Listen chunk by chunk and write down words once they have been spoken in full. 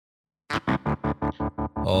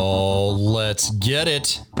Oh, let's get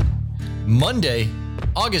it. Monday,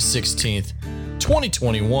 August 16th,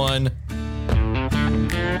 2021.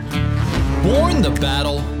 Born the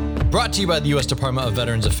Battle, brought to you by the U.S. Department of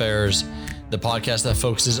Veterans Affairs, the podcast that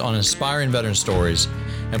focuses on inspiring veteran stories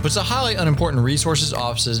and puts a highlight on important resources,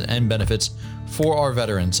 offices, and benefits for our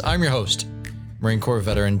veterans. I'm your host, Marine Corps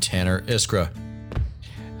veteran Tanner Iskra.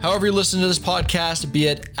 However you listen to this podcast, be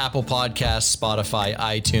it Apple Podcasts, Spotify,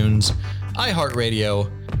 iTunes,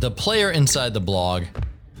 iHeartRadio, the player inside the blog,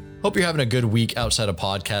 hope you're having a good week outside of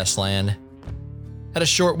podcast land. Had a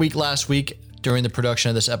short week last week during the production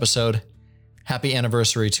of this episode. Happy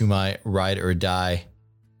anniversary to my ride or die.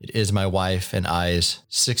 It is my wife and I's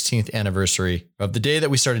 16th anniversary of the day that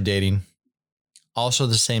we started dating. Also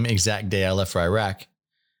the same exact day I left for Iraq,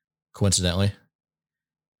 coincidentally.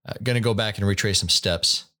 Going to go back and retrace some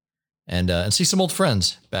steps and see some old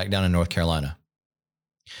friends back down in North Carolina.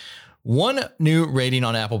 One new rating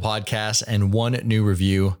on Apple Podcasts and one new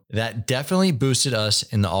review that definitely boosted us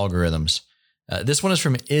in the algorithms. This one is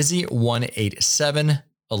from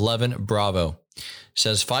Izzy18711 Bravo.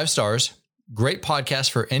 Says 5 stars. Great podcast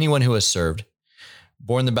for anyone who has served.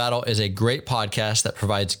 Born the Battle is a great podcast that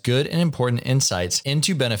provides good and important insights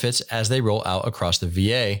into benefits as they roll out across the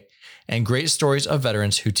VA, and great stories of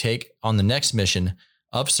veterans who take on the next mission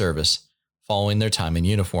of service following their time in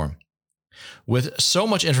uniform. With so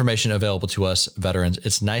much information available to us veterans,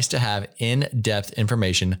 it's nice to have in-depth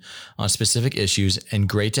information on specific issues and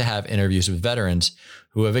great to have interviews with veterans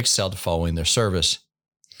who have excelled following their service.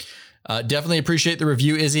 Definitely appreciate the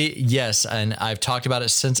review, Izzy. Yes, and I've talked about it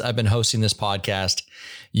since I've been hosting this podcast.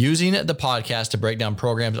 Using the podcast to break down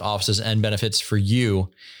programs, offices, and benefits for you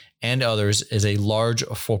and others is a large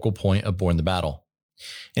focal point of Born the Battle.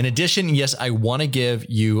 In addition, yes, I want to give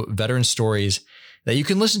you veteran stories that you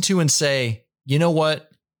can listen to and say, you know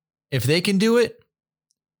what? If they can do it,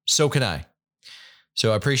 so can I.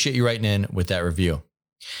 So I appreciate you writing in with that review.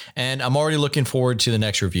 And I'm already looking forward to the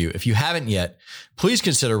next review. If you haven't yet, please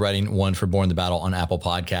consider writing one for Born the Battle on Apple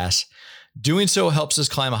Podcasts. Doing so helps us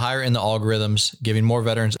climb higher in the algorithms, giving more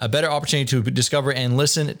veterans a better opportunity to discover and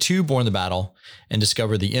listen to Born the Battle and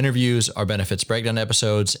discover the interviews, our benefits breakdown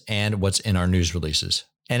episodes, and what's in our news releases.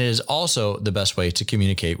 And it is also the best way to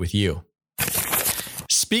communicate with you.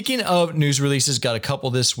 Speaking of news releases, got a couple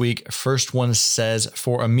this week. First one says,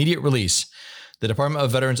 for immediate release, the Department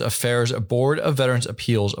of Veterans Affairs Board of Veterans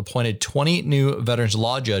Appeals appointed 20 new veterans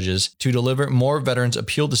law judges to deliver more veterans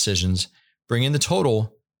appeal decisions, bringing the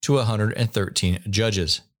total to 113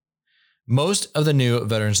 judges. Most of the new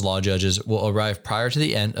veterans law judges will arrive prior to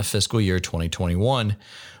the end of fiscal year 2021,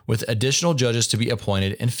 with additional judges to be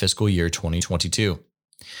appointed in fiscal year 2022.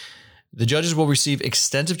 The judges will receive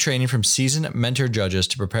extensive training from seasoned mentor judges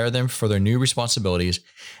to prepare them for their new responsibilities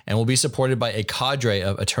and will be supported by a cadre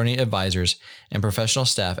of attorney advisors and professional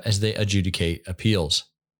staff as they adjudicate appeals.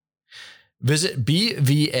 Visit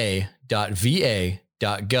bva.va.gov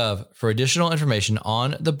for additional information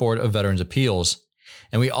on the Board of Veterans Appeals.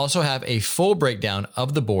 And we also have a full breakdown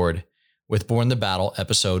of the board with Born the Battle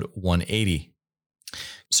episode 180.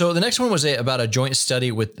 So the next one was about a joint study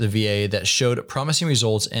with the VA that showed promising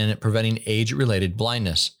results in preventing age-related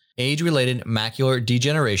blindness. Age-related macular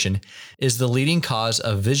degeneration is the leading cause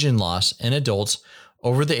of vision loss in adults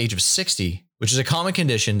over the age of 60, which is a common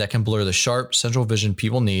condition that can blur the sharp central vision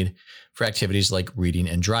people need for activities like reading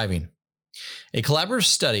and driving. A collaborative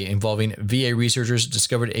study involving VA researchers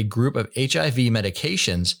discovered a group of HIV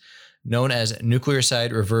medications known as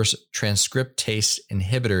nucleoside reverse transcriptase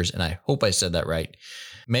inhibitors, and I hope I said that right,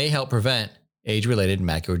 may help prevent age-related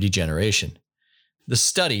macular degeneration. The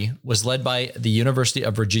study was led by the University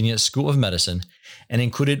of Virginia School of Medicine and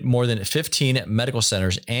included more than 15 medical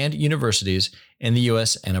centers and universities in the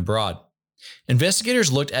U.S. and abroad.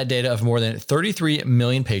 Investigators looked at data of more than 33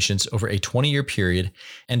 million patients over a 20-year period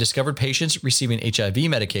and discovered patients receiving HIV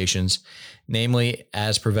medications, namely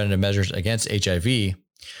as preventative measures against HIV,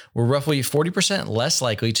 were roughly 40% less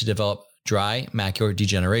likely to develop dry macular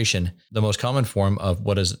degeneration, the most common form of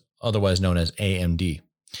what is otherwise known as AMD.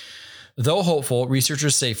 Though hopeful,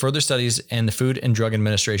 researchers say further studies and the Food and Drug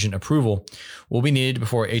Administration approval will be needed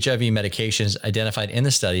before HIV medications identified in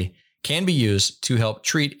the study can be used to help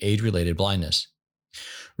treat age-related blindness.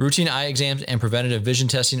 Routine eye exams and preventative vision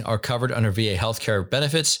testing are covered under VA healthcare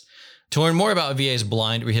benefits. To learn more about VA's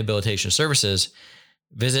blind rehabilitation services,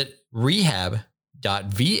 visit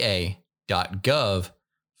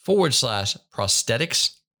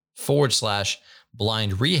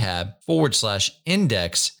rehab.va.gov/prosthetics/blind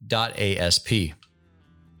rehab/index.asp.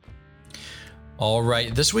 All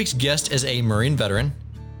right, this week's guest is a Marine veteran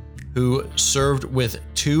who served with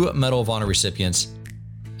 2 Medal of Honor recipients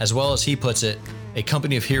as well as he puts it, a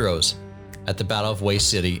company of heroes at the Battle of Waist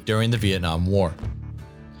City during the Vietnam War.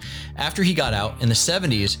 After he got out in the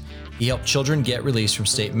 70s, he helped children get released from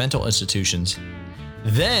state mental institutions.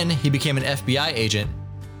 Then he became an FBI agent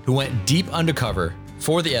who went deep undercover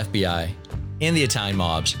for the FBI and the Italian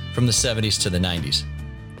mobs from the 70s to the 90s.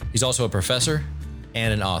 He's also a professor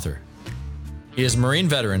and an author. He is Marine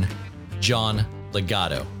veteran John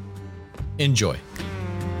Legato. Enjoy.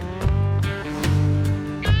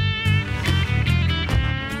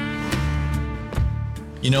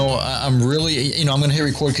 I'm really, I'm going to hit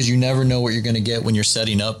record because you never know what you're going to get when you're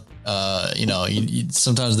setting up.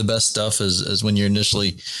 Sometimes the best stuff is when you're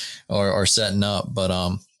initially are setting up. But,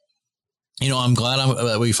 I'm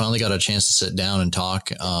glad we finally got a chance to sit down and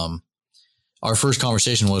talk. Our first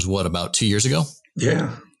conversation was about 2 years ago?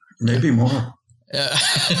 Yeah, maybe more.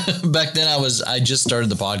 Back then I just started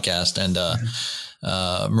the podcast, and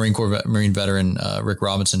Marine veteran Rick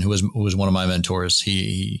Robinson, who was one of my mentors,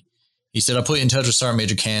 he said, I'll put you in touch with Sergeant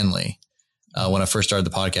Major Canley. When I first started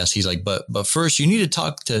the podcast, he's like, but first you need to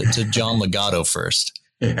talk to John Legato first.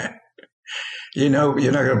 Yeah. You're not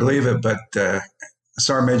going to believe it, but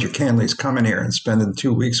Sergeant Major Canley's coming here and spending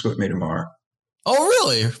 2 weeks with me tomorrow. Oh,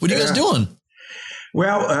 really? What are you guys doing?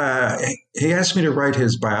 Well, he asked me to write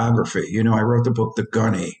his biography. I wrote the book, The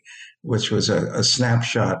Gunny, which was a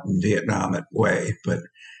snapshot in Vietnam at Way, but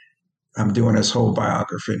I'm doing his whole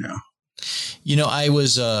biography now.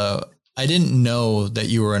 I didn't know that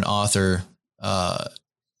you were an author.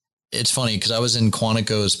 It's funny because I was in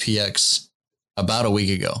Quantico's PX about a week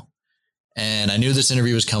ago, and I knew this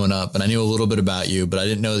interview was coming up, and I knew a little bit about you, but I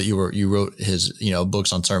didn't know that you wrote his,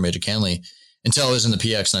 books on Sergeant Major Canley until I was in the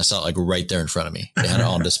PX and I saw it right there in front of me. They had it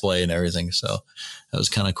on display and everything. So that was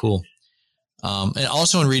kind of cool. And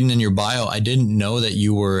also in reading in your bio, I didn't know that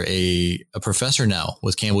you were a professor now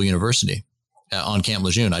with Campbell University on Camp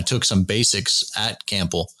Lejeune. I took some basics at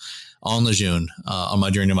Campbell on Lejeune on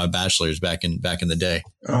my journey to my bachelor's back in the day.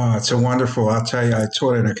 Oh, it's a wonderful. I'll tell you, I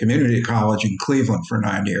taught at a community college in Cleveland for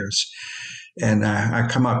 9 years. And I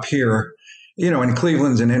come up here, in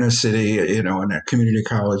Cleveland's an inner city, in a community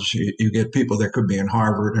college, you get people that could be in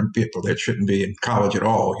Harvard and people that shouldn't be in college at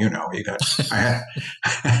all. I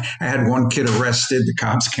had one kid arrested. The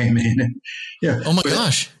cops came in. And, oh my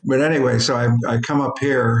gosh. But anyway, so I come up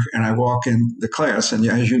here and I walk in the class, and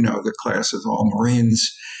as you know, the class is all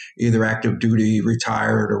Marines, either active duty,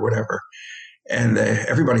 retired, or whatever. And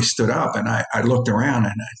everybody stood up, and I looked around,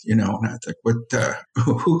 and and I thought,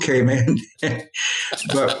 who came in?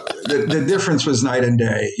 But the difference was night and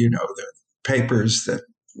day. The papers that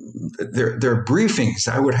their briefings.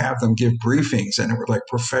 I would have them give briefings, and it were like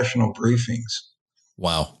professional briefings.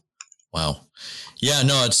 Wow. Yeah,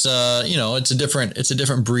 no, it's it's a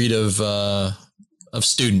different breed of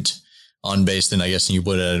student on base than I guess you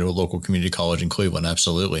would at a local community college in Cleveland.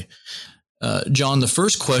 Absolutely. John, the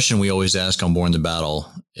first question we always ask on Born the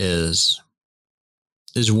Battle is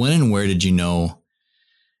when and where did you know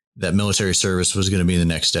that military service was going to be the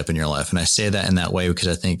next step in your life? And I say that in that way because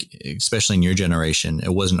I think, especially in your generation,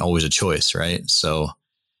 it wasn't always a choice, right? So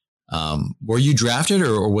were you drafted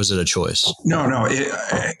or was it a choice? No.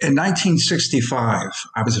 In 1965,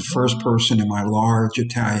 I was the first person in my large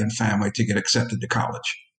Italian family to get accepted to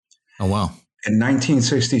college. Oh, wow. In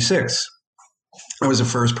 1966, I was the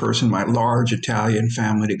first person in my large Italian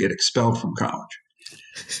family to get expelled from college.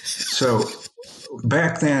 So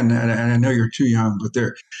back then, and I know you're too young, but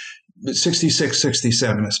 66,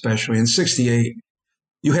 67 especially, and 68,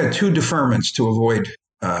 you had two deferments to avoid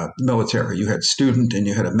military. You had student and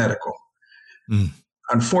you had a medical. Mm.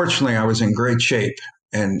 Unfortunately, I was in great shape.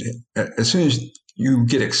 And as soon as you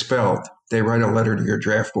get expelled, they write a letter to your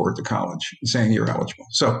draft board to college saying you're eligible.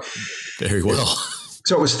 So very well.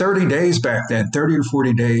 So it was 30 days back then, 30 to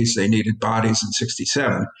 40 days. They needed bodies in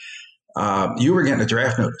 67. You were getting a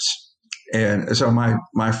draft notice. And so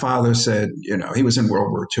my father said, he was in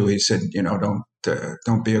World War II. He said,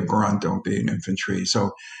 don't be a grunt, don't be an infantry.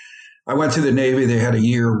 So I went to the Navy. They had a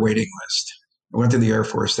year waiting list. I went to the Air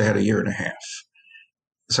Force. They had a year and a half.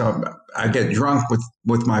 So I get drunk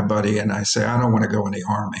with my buddy and I say, I don't want to go in the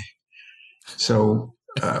Army. So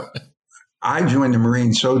I joined the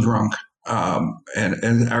Marines so drunk.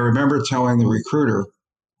 And I remember telling the recruiter,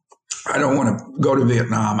 I don't want to go to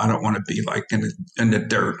Vietnam. I don't want to be like in the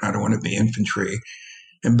dirt. I don't want to be infantry.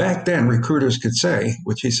 And back then, recruiters could say,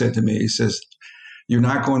 which he said to me, he says, you're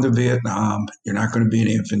not going to Vietnam. You're not going to be in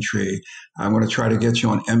infantry. I'm going to try to get you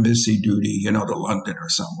on embassy duty, to London or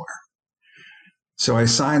somewhere. So I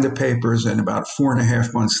signed the papers, and about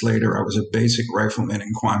 4.5 months later, I was a basic rifleman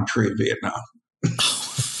in Quang Tri, Vietnam.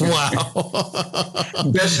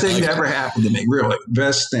 Wow. Best thing that ever happened to me, really.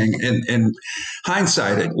 Best thing. In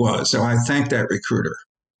hindsight, it was. So I thank that recruiter.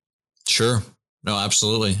 Sure. No,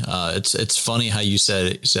 absolutely. It's funny how you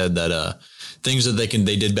said that things that they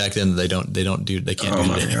did back then that they can't do Oh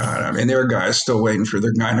my today. God. I mean, there are guys still waiting for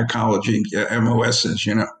their gynecology MOSs,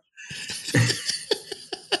 you know.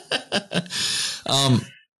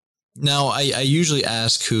 Now I usually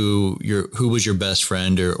ask who was your best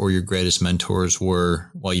friend or your greatest mentors were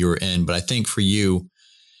while you were in, but I think for you,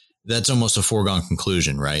 that's almost a foregone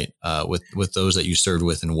conclusion, right? With those that you served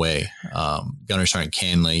with in Way, Gunner Sergeant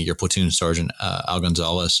Canley, your platoon sergeant, Al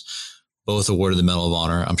Gonzalez, both awarded the Medal of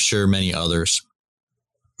Honor. I'm sure many others.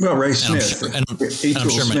 Well, Ray Smith. I'm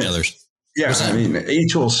sure many others. Yeah, I mean,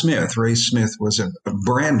 Etoole Smith, Ray Smith was a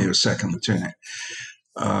brand new second lieutenant.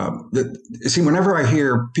 See, whenever I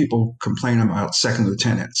hear people complain about second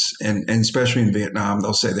lieutenants, and especially in Vietnam,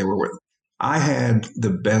 they'll say they were with. I had the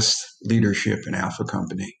best leadership in Alpha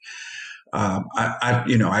Company. I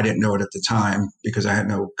didn't know it at the time because I had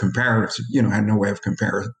no comparative, I had no way of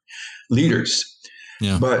comparing leaders.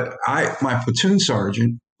 Yeah. But my platoon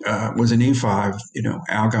sergeant was an E5,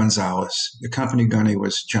 Al Gonzalez. The company gunny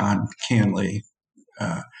was John Canley.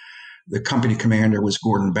 The company commander was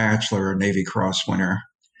Gordon Batchelor, a Navy Cross winner.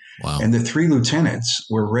 Wow. And the three lieutenants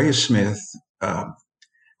were Ray Smith,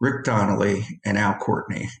 Rick Donnelly, and Al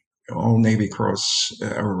Courtney, all Navy Cross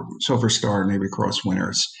or Silver Star Navy Cross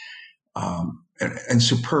winners, and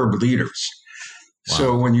superb leaders. Wow.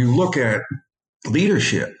 So when you look at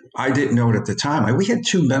leadership, I didn't know it at the time. We had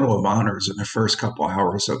 2 Medal of Honors in the first couple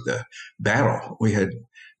hours of the battle. We had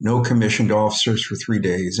no commissioned officers for 3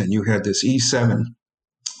 days, and you had this E7,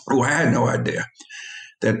 who I had no idea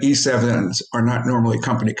that E7s are not normally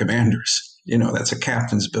company commanders. That's a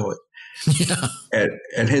captain's billet. Yeah.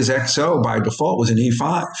 And his XO by default was an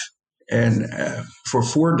E5. And for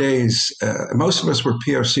 4 days, most of us were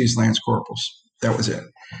POCs, Lance Corporals. That was it.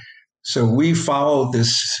 So we followed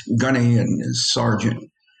this gunny and his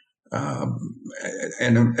sergeant. And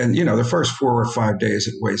the first 4 or 5 days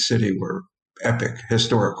at Way City were epic,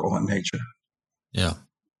 historical in nature. Yeah.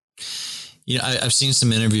 I've seen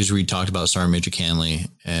some interviews where you talked about Sergeant Major Canley,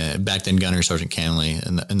 back then Gunner Sergeant Canley,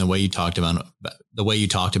 and the way you talked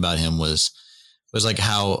about him was like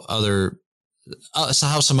how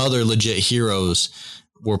some other legit heroes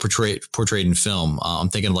were portrayed in film. I'm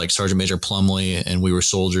thinking of like Sergeant Major Plumley and We Were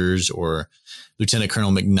Soldiers, or Lieutenant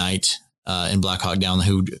Colonel McKnight in Black Hawk Down,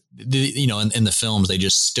 who, in the films, they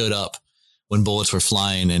just stood up when bullets were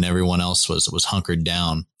flying and everyone else was hunkered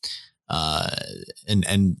down.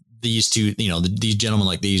 And these two, these gentlemen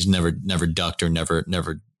like these never ducked or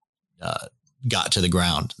never got to the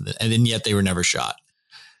ground, and then yet they were never shot.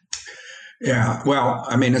 Yeah, well,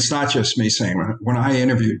 I mean, it's not just me saying. When I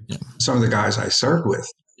interviewed some of the guys I served with,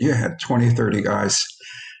 you had 20, 30 guys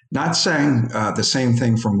not saying the same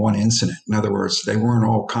thing from one incident. In other words, they weren't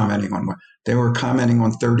all commenting on one. They were commenting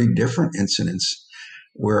on 30 different incidents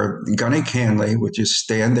where Gunny Canley would just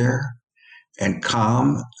stand there and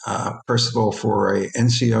calm. First of all, for a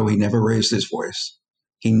NCO, he never raised his voice.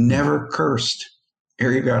 He never cursed.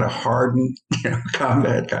 Here you got a hardened,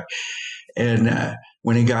 combat guy. And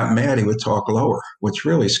when he got mad, he would talk lower, which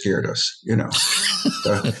really scared us,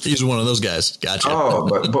 He's one of those guys. Gotcha. Oh,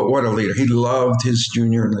 but what a leader. He loved his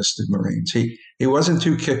junior enlisted Marines. He wasn't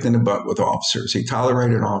too kicked in the butt with officers. He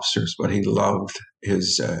tolerated officers, but he loved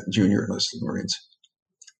his junior enlisted Marines.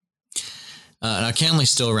 Now, Canley's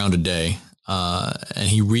still around today, and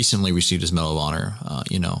he recently received his Medal of Honor,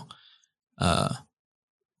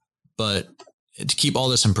 but to keep all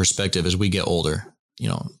this in perspective as we get older,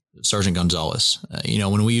 Sergeant Gonzalez,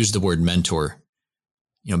 when we use the word mentor,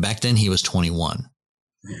 back then he was 21.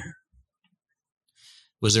 Yeah.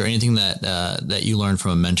 Was there anything that you learned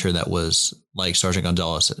from a mentor that was like Sergeant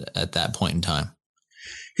Gonzalez at that point in time?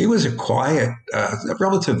 He was a quiet,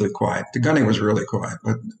 relatively quiet. The gunny was really quiet,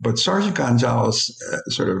 but Sergeant Gonzalez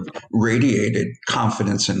sort of radiated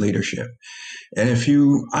confidence and leadership. And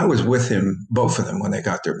I was with him, both of them, when they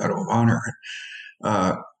got their Medal of Honor.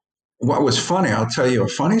 What was funny, I'll tell you a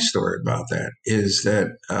funny story about that, is that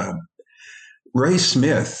Ray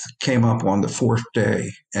Smith came up on the 4th day,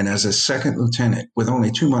 and as a second lieutenant with only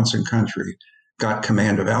 2 months in country, got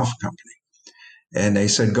command of Alpha Company. And they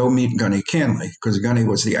said, go meet Gunny Canley, because Gunny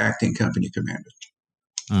was the acting company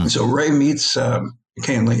commander. So Ray meets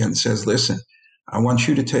Canley and says, listen, I want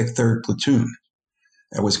you to take 3rd platoon.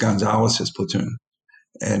 That was Gonzalez's platoon.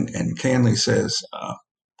 And Canley says,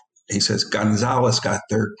 Gonzalez got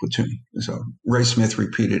 3rd platoon. So Ray Smith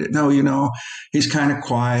repeated it. No, he's kind of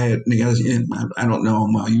quiet. And he has, I don't know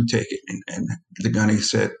him. Well, you take it. And the gunny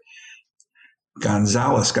said,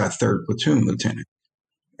 Gonzalez got 3rd Platoon lieutenant.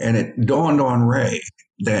 And it dawned on Ray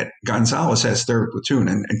that Gonzalez has 3rd Platoon.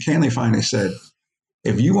 And Canley finally said,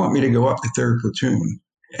 if you want me to go up to 3rd Platoon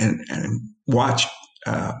and watch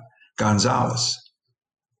Gonzalez,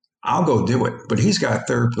 I'll go do it. But he's got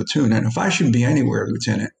 3rd Platoon. And if I should be anywhere,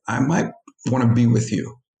 Lieutenant, I might want to be with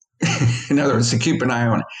you. In other words, to keep an eye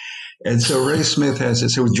on it. And so Ray Smith has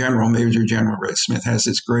this, Major General Ray Smith has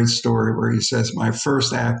this great story where he says, my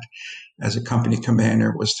first act as a company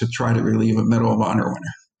commander was to try to relieve a Medal of Honor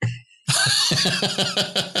winner.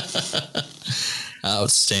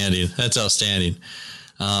 Outstanding. That's outstanding.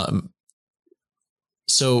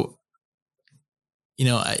 So,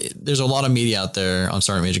 there's a lot of media out there on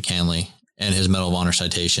Sergeant Major Canley and his Medal of Honor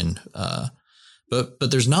citation. But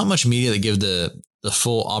there's not much media that give the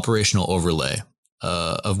full operational overlay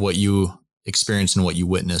of what you experienced and what you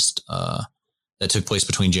witnessed that took place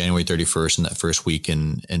between January 31st and that first week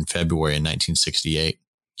in February in 1968.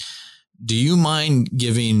 Do you mind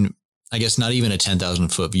giving, I guess, not even a 10,000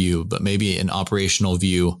 foot view, but maybe an operational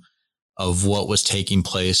view of what was taking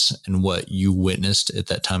place and what you witnessed at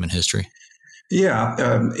that time in history? Yeah.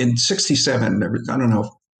 In 67, I don't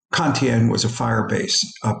know, Compiègne was a fire base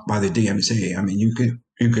up by the DMZ. I mean, you could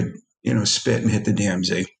spit and hit the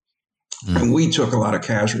DMZ. And we took a lot of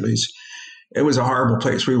casualties. It was a horrible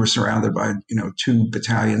place. We were surrounded by, 2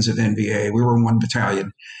 battalions of NVA. We were 1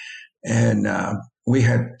 battalion. And we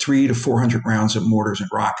had 300 to 400 rounds of mortars and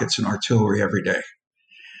rockets and artillery every day.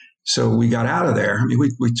 So we got out of there. I mean,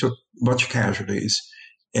 we took a bunch of casualties,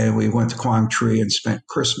 and we went to Quang Tri and spent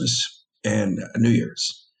Christmas and New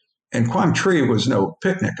Year's. And Quang Tri was no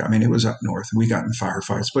picnic. I mean, it was up north. We got in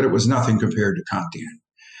firefights, but it was nothing compared to Compiègne.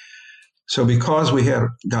 So because we had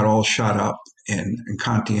got all shot up in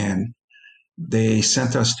Compiègne, they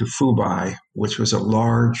sent us to Phu Bai, which was a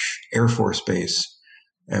large Air Force base.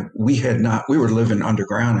 And we were living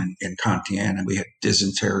underground in Compiègne, and we had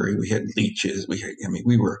dysentery, we had leeches, we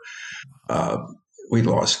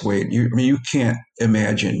lost weight. You can't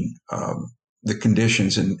imagine the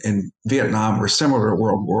conditions in Vietnam were similar to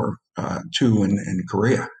World War II in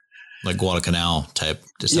Korea. Like Guadalcanal type,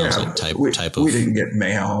 type of. We didn't get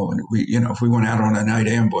mail, and if we went out on a night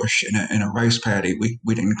ambush in a rice paddy,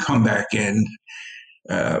 we didn't come back in.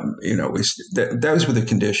 Those were the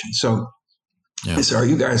conditions. So they said,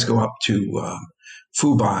 you guys go up to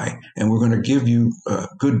Phu Bai, and we're going to give you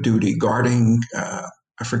good duty guarding.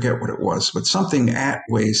 I forget what it was, but something at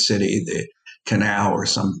Hue City, the canal, or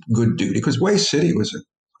some good duty, because Hue City was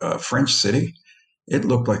a French city. It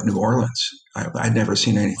looked like New Orleans. I'd never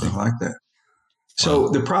seen anything like that. So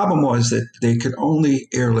the problem was that they could only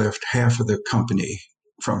airlift half of the company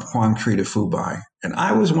from Quang Tri to Phu Bai. And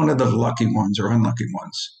I was one of the lucky ones or unlucky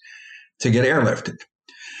ones to get airlifted.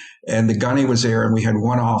 And the gunny was there, and we had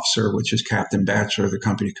 1 officer, which is Captain Batchelor, the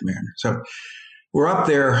company commander. So we're up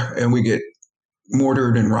there, and we get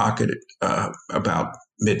mortared and rocketed about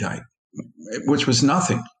midnight, which was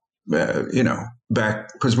nothing.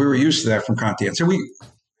 Back, because we were used to that from Compiègne. So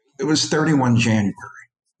it was 31 January,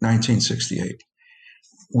 1968.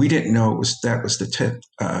 We didn't know that was the Tet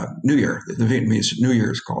New Year. The Vietnamese New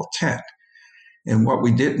Year is called Tet. And what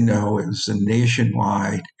we didn't know is a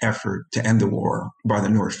nationwide effort to end the war by the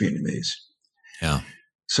North Vietnamese. Yeah.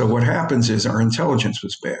 So what happens is our intelligence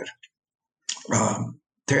was bad.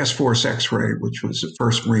 Task Force X-Ray, which was the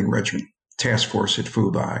 1st Marine Regiment task force at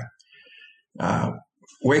Phu Bai,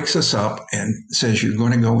 wakes us up and says, you're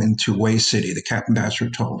going to go into Hue City. The Captain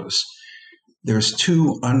Batchelor told us there's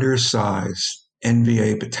 2 undersized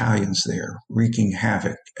NVA battalions there wreaking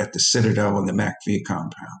havoc at the Citadel and the MACV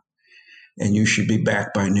compound, and you should be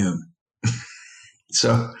back by noon.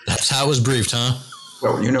 So that's how it was briefed, huh?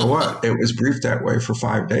 Well, you know what? It was briefed that way for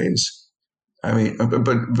 5 days. I mean, but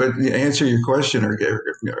to answer your question, or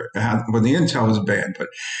the intel was bad, but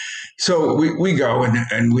so we go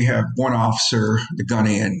and we have 1 officer, the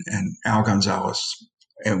gunny, and Al Gonzalez,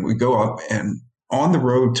 and we go up, and on the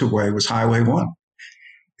road to Hue was Highway 1.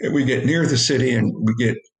 And we get near the city, and we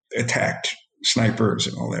get attacked, snipers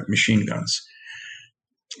and all that, machine guns.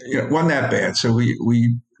 It wasn't that bad. So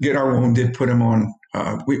we get our wounded, put them on.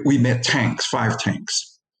 We met tanks, 5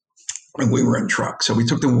 tanks, and we were in trucks. So we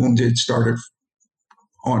took the wounded, started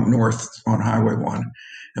on north on Highway 1,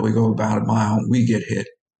 and we go about a mile. We get hit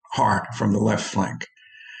hard from the left flank.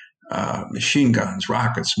 Machine guns,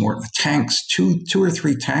 rockets, more. The tanks, two or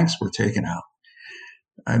three tanks were taken out.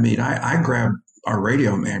 I mean, I grabbed our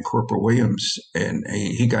radio man, Corporal Williams, and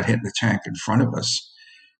he got hit in the tank in front of us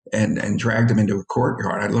and dragged him into a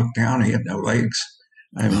courtyard. I looked down, he had no legs.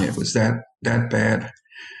 I mean, it was that bad.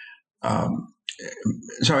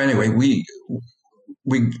 So anyway, we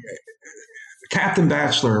Captain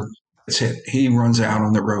Batchelor gets hit. He runs out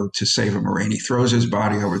on the road to save a Marine. He throws his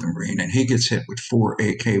body over the Marine, and he gets hit with 4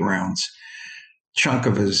 AK rounds. Chunk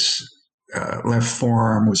of his left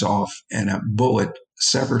forearm was off, and a bullet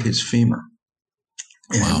severed his femur.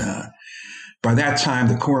 And by that time,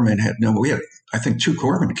 the corpsman we had, I think, 2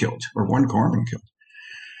 corpsmen killed, or 1 corpsman killed.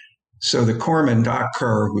 So the corpsman, Doc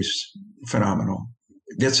Kerr, who's phenomenal,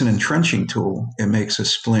 gets an entrenching tool and makes a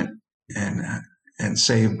splint and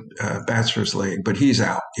saved Batchelor's leg, but he's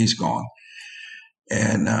out, he's gone.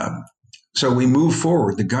 And so we move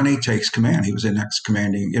forward. The gunny takes command. He was the next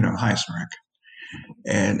commanding, highest rank.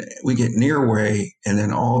 And we get near way, and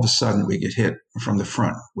then all of a sudden we get hit from the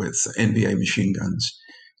front with NVA machine guns.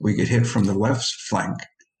 We get hit from the left flank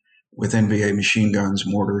with NVA machine guns,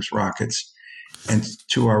 mortars, rockets, and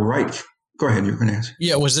to our right. Go ahead, you're going to ask.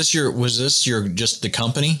 Yeah, was this your just the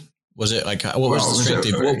company? Was it like what was the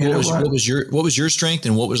strength? What was your strength,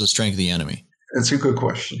 and what was the strength of the enemy? That's a good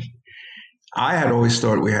question. I had always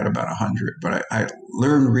thought we had about 100, but I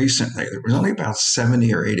learned recently there was only about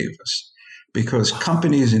 70 or 80 of us, because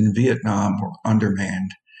companies in Vietnam were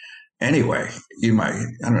undermanned. Anyway,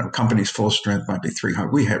 companies full strength might be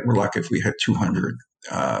 300. We're lucky if we had 200,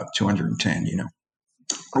 210,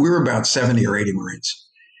 We were about 70 or 80 Marines.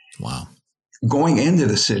 Wow. Going into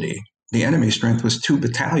the city, the enemy strength was 2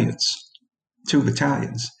 battalions. 2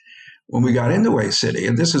 battalions. When we got into Hue City,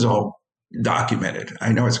 and this is all documented,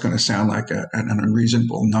 I know it's going to sound like an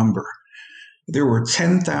unreasonable number. There were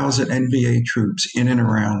 10,000 NVA troops in and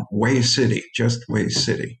around Hue City, just Hue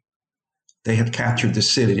City. They had captured the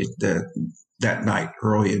city that night,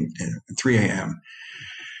 early in 3 a.m.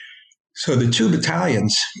 So the 2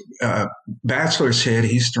 battalions, Batchelor's hit,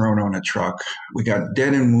 he's thrown on a truck. We got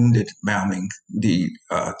dead and wounded mounting. The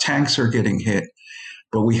tanks are getting hit,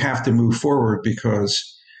 but we have to move forward because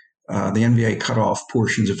the NVA cut off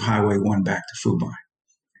portions of Highway 1 back to Phu Bai.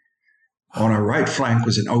 On our right flank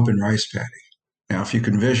was an open rice paddy. Now, if you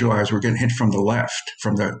can visualize, we're getting hit from the left,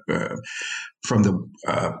 from the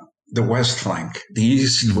west flank. The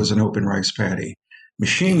east was an open rice paddy.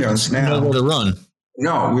 Machine guns now. Nowhere to run.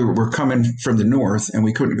 No, we were coming from the north, and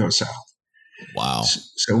we couldn't go south. Wow.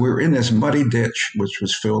 So we were in this muddy ditch, which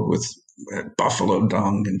was filled with buffalo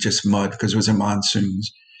dung and just mud because it was in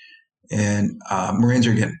monsoons. And Marines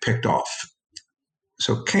are getting picked off.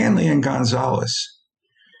 So Canley and Gonzalez,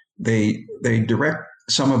 they direct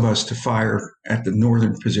some of us to fire at the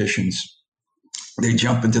northern positions. They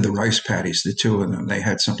jump into the rice paddies, the 2 of them. They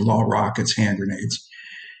had some law rockets, hand grenades,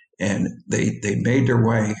 and they made their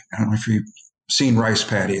way. I don't know if you've seen rice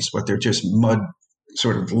paddies, but they're just mud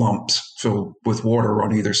sort of lumps filled with water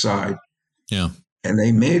on either side. Yeah. And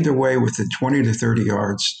they made their way within 20 to 30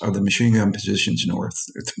 yards of the machine gun positions north,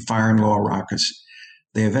 firing law rockets.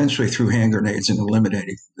 They eventually threw hand grenades and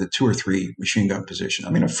eliminated the 2 or 3 machine gun positions.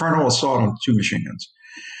 I mean, a frontal assault on 2 machine guns.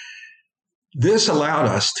 This allowed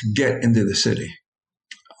us to get into the city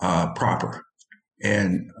proper.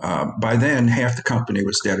 And by then, half the company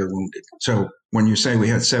was dead or wounded. So when you say we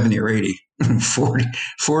had 70 or 80,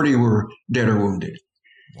 40 were dead or wounded.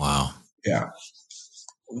 Wow. Yeah.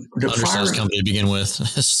 Undersized company to begin with.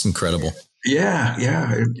 It's incredible. Yeah.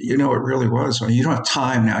 It really was. I mean, you don't have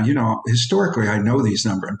time now. Historically, I know these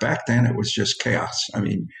numbers. And back then, it was just chaos. I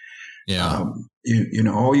mean,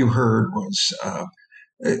 all you heard was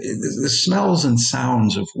the smells and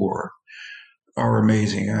sounds of war are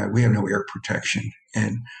amazing. We have no air protection,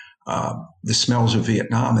 and the smells of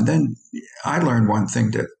Vietnam. And then I learned one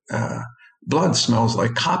thing, that blood smells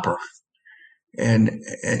like copper. And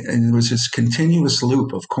it was this continuous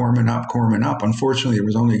loop of corpsman up. Unfortunately,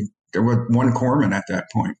 there was 1 corpsman at that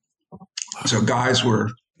point. So guys were,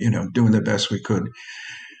 doing the best we could.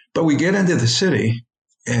 But we get into the city,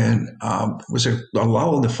 and it was a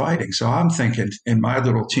lull in the fighting. So I'm thinking in my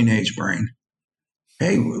little teenage brain,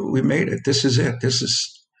 hey, we made it. This is it.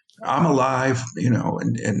 I'm alive,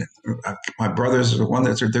 and my brothers are the one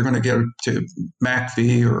they're going to get to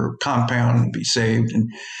MACV or compound and be saved. And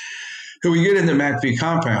so we get into MACV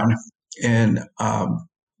compound, and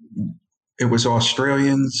it was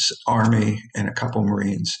Australians, Army, and a couple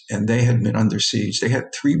Marines, and they had been under siege. They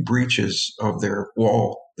had 3 breaches of their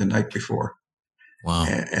wall the night before. Wow!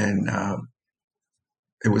 And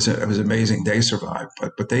it was amazing. They survived,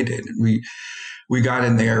 but they did. We got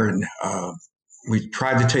in there, and we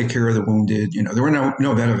tried to take care of the wounded. There were no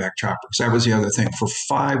medevac choppers. That was the other thing. For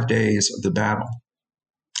 5 days of the battle,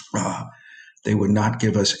 they would not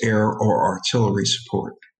give us air or artillery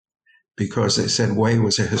support because they said Hue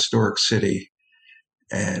was a historic city,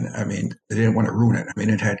 And I mean, they didn't want to ruin it. I mean,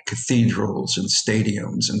 it had cathedrals and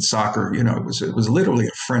stadiums and soccer. It was literally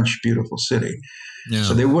a French beautiful city. Yeah.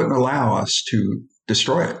 So they wouldn't allow us to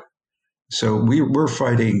destroy it. So we were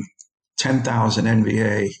fighting 10,000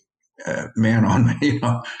 NVA man on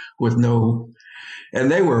man, with no.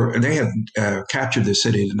 And they had captured the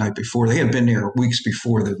city the night before. They had been there weeks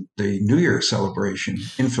before the New Year celebration,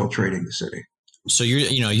 infiltrating the city. So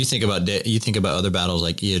you think about other battles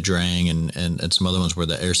like Ia Drang and some other ones where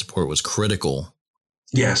the air support was critical.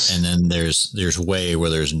 Yes. And then there's way where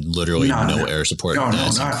there's literally no air support. No,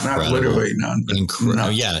 not literally none. None.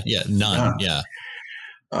 None. Yeah.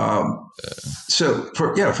 So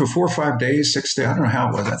for 4 or 5 days, 6 days, I don't know how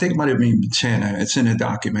it was. I think it might have been 10. It's in a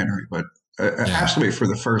documentary, but absolutely for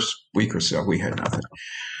the first week or so, we had nothing.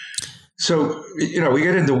 So, we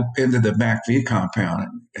get into the MACV compound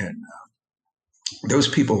and those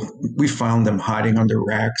people, we found them hiding under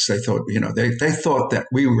racks. They thought, they thought that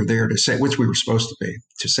we were there to save, which we were supposed to be,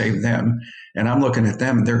 to save them. And I'm looking at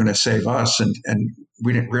them and they're going to save us. And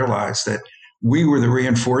we didn't realize that we were the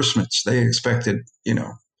reinforcements. They expected,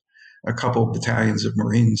 a couple of battalions of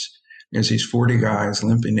Marines. There's these 40 guys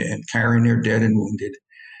limping in, carrying their dead and wounded.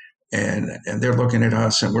 And they're looking at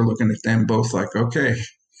us and we're looking at them both like, okay,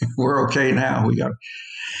 we're okay now. We got,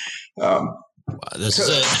 this is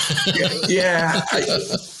it. Yeah.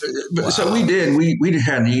 So we did. We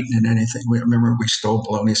hadn't eaten anything. We remember we stole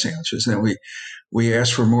bologna sandwiches, and then we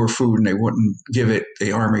asked for more food, and they wouldn't give it.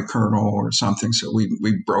 The army colonel or something. So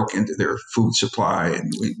we broke into their food supply,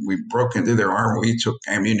 and we broke into their armor. We took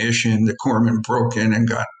ammunition. The corpsmen broke in and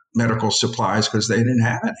got medical supplies because they didn't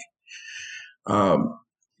have any.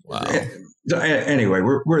 Wow. Anyway,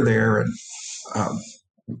 we're there, and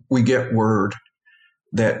we get word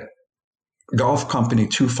that Gulf Company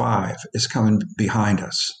 25 is coming behind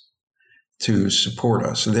us to support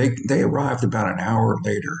us. So they arrived about an hour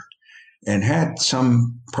later and had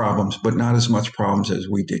some problems, but not as much problems as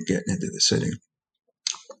we did getting into the city.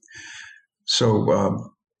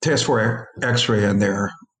 So Task Force X-Ray and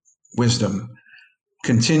their wisdom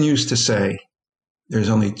continues to say there's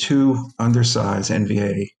only 2 undersized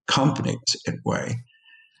NVA companies at Hue.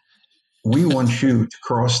 We want you to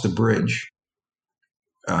cross the bridge,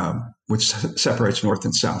 which separates North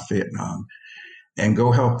and South Vietnam, and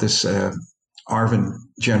go help this ARVN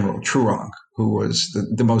General Truong, who was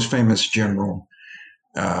the most famous general,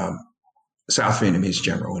 South Vietnamese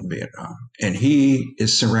general in Vietnam. And he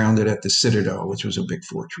is surrounded at the Citadel, which was a big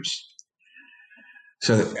fortress.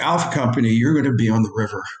 So the Alpha Company, you're going to be on the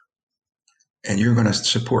river, and you're going to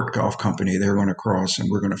support Gulf Company. They're going to cross,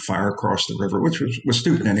 and we're going to fire across the river, which was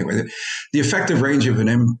stupid anyway. The effective range of an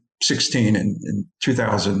M16 in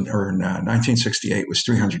 2000 or in 1968 was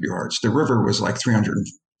 300 yards. The river was like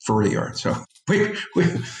 340 yards. So so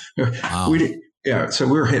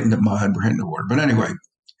we were hitting the mud, we're hitting the water. But anyway,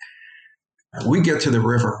 we get to the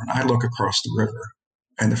river, and I look across the river,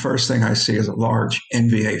 and the first thing I see is a large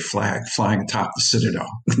NVA flag flying atop the Citadel.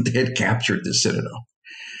 They had captured the Citadel.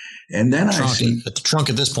 And then I see the trunk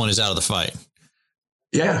at this point is out of the fight.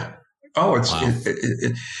 Yeah. Oh,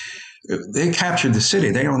 they captured the city.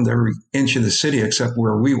 They owned every inch of the city except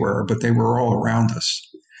where we were, but they were all around us.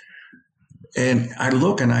 And I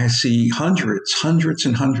look and I see hundreds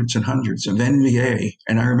and hundreds and hundreds of NVA.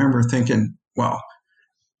 And I remember thinking, well,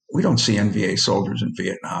 we don't see NVA soldiers in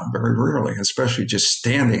Vietnam very rarely, especially just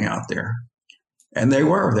standing out there. And there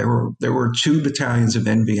were 2 battalions of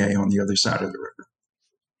NVA on the other side of the river.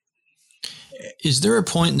 Is there a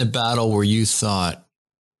point in the battle where you thought,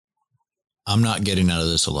 I'm not getting out of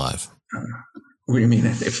this alive? What do you mean?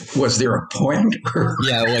 Was there a point?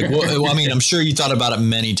 Yeah, I mean, I'm sure you thought about it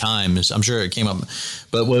many times. I'm sure it came up.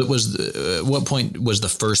 But what point was the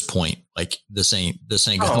first point? Like the saying. Of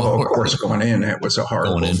course, going in, it was a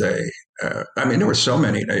horrible day. I mean, there were so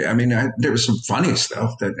many. I mean, there was some funny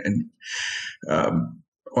stuff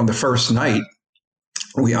on the first night,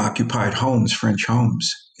 we occupied homes, French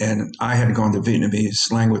homes. And I had gone to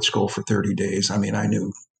Vietnamese language school for 30 days. I mean, I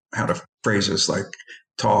knew how to phrases like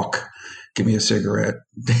talk, give me a cigarette.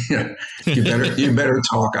 you better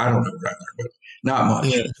talk. I don't know rather, but not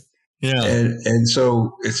much. Yeah. And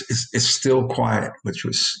so it's still quiet,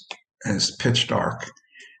 and it's pitch dark,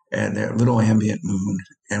 and a little ambient moon.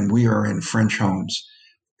 And we are in French homes,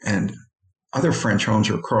 and other French homes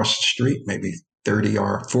are across the street, maybe 30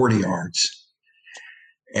 or 40 yards.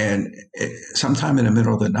 And sometime in the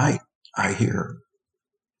middle of the night, I hear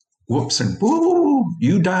whoops and boo,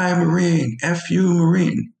 you die, Marine, F you,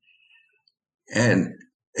 Marine. And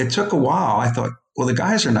it took a while. I thought, well, the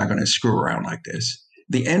guys are not going to screw around like this.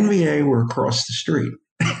 The NVA were across the street,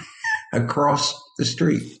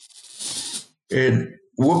 And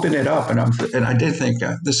whooping it up, and I did think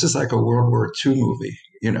this is like a World War II movie,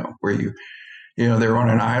 where they're on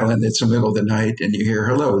an island. It's the middle of the night, and you hear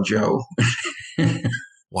 "Hello, Joe."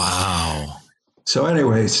 Wow. So,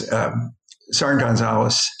 anyways, Sergeant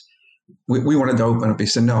Gonzalez, we wanted to open up. He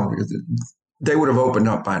said, "No, they would have opened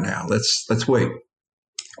up by now. Let's wait."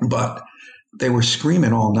 But they were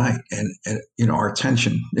screaming all night, and our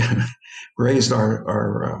tension raised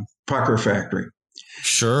our pucker factory.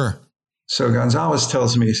 Sure. So Gonzalez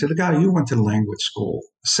tells me, he said, "The guy, you went to the language school.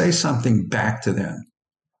 Say something back to them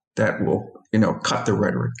that will, cut the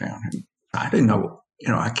rhetoric down." And I didn't know,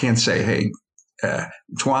 I can't say, "Hey,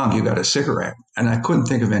 Twang, you got a cigarette?" And I couldn't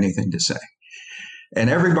think of anything to say. And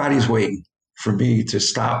everybody's waiting for me to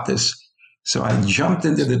stop this. So I jumped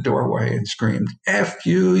into the doorway and screamed, "F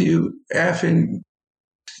you, you effing,"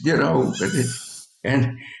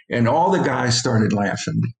 and all the guys started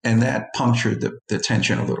laughing, and that punctured the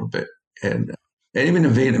tension a little bit. And even the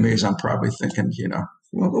Vietnamese, I'm probably thinking,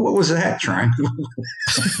 what was that, Trang?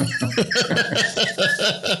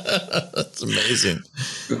 That's amazing.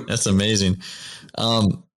 That's amazing.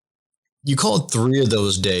 You called 3 of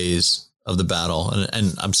those days of the battle,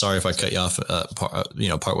 and I'm sorry if I cut you off,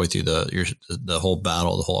 partway through the whole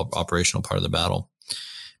battle, the whole operational part of the battle.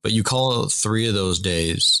 But you call 3 of those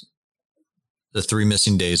days the 3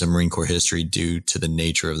 missing days of Marine Corps history due to the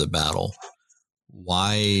nature of the battle.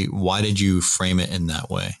 Why did you frame it in that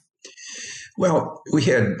way? Well, we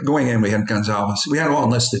had Gonzalez. We had all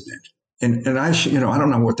enlisted men, and I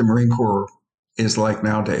don't know what the Marine Corps is like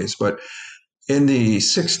nowadays, but in the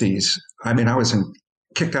 60s, I was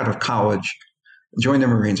kicked out of college, joined the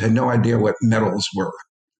Marines, had no idea what medals were.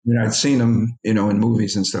 I'd seen them, in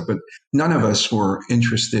movies and stuff, but none of us were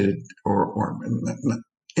interested, or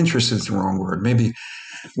interested is the wrong word. Maybe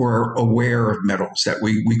were aware of medals, that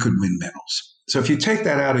we could win medals. So if you take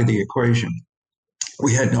that out of the equation,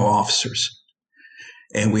 we had no officers,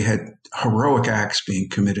 and we had heroic acts being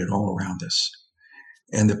committed all around us.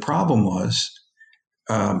 And the problem was,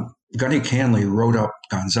 Gunny Canley wrote up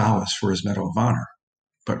Gonzalez for his Medal of Honor,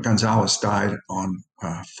 but Gonzalez died on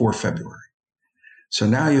 4 February. So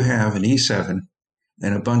now you have an E7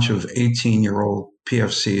 and a bunch of 18-year-old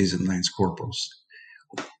PFCs and Lance Corporals,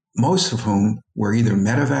 most of whom were either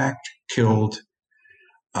medevaced, killed,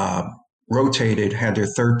 rotated, had their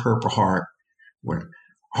 3rd Purple Heart, were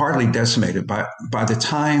hardly decimated. By the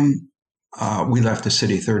time we left the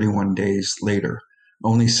city 31 days later,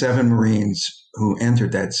 only 7 Marines who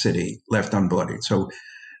entered that city left unbloodied. So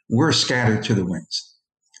we're scattered to the winds.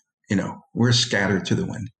 We're scattered to the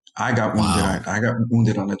wind. I got wounded. Wow. I got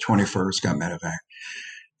wounded on the 21st, got medevac.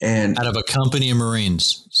 And out of a company of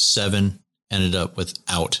Marines, 7 ended up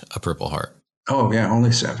without a Purple Heart. Oh, yeah,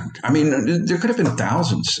 only 7. There could have been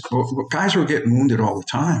thousands. Guys were getting wounded all the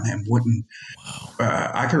time and wouldn't.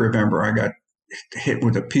 Wow. I can remember I got hit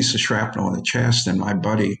with a piece of shrapnel in the chest, and my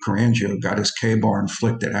buddy Carangio got his K-bar and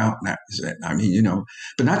flicked it out, and that was it.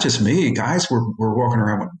 But not just me. Guys were walking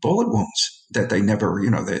around with bullet wounds that they never,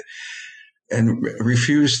 and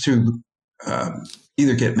refused to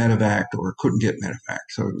either get medevac or couldn't get medevac.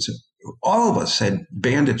 So it was all of us had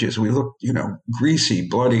bandages. We looked, greasy,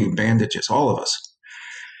 bloody bandages, all of us.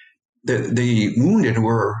 The wounded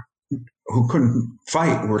who couldn't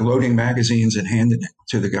fight were loading magazines and handing it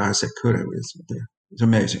to the guys that could. It was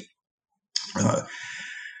amazing.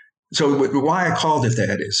 So why I called it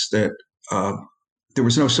that is that there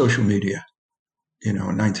was no social media, in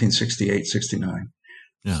 1968, 69.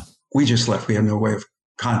 Yeah. We just left. We had no way of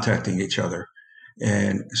contacting each other.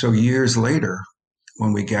 And so years later,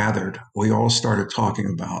 when we gathered, we all started talking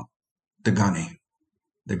about the gunny,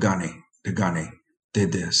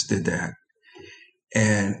 did this, did that.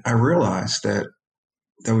 And I realized that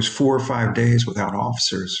those 4 or 5 days without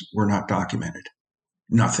officers were not documented.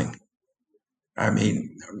 Nothing.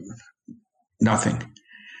 Nothing.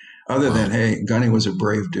 Other than, hey, Gunny was a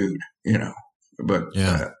brave dude, But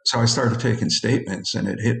yeah. So I started taking statements, and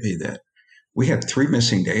it hit me that we had 3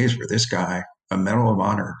 missing days for this guy, a Medal of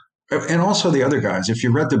Honor, and also the other guys. If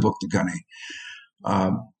you read the book, The Gunny,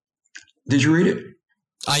 did you read it?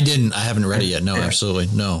 I didn't. I haven't read it yet. No, absolutely.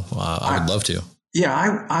 No, I would love to.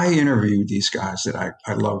 Yeah, I interviewed these guys that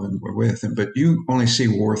I love and were with, but you only see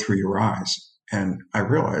war through your eyes. And I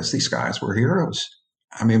realized these guys were heroes.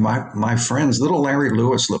 My friends, little Larry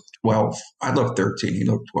Lewis looked 12. I looked 13. He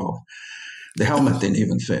looked 12. The helmet didn't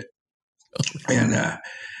even fit. And,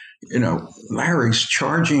 Larry's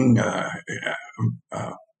charging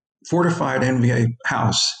fortified NVA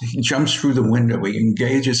house. He jumps through the window. He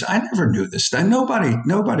engages. I never knew this.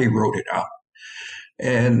 Nobody wrote it out.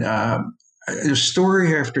 And there's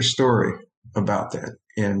story after story about that.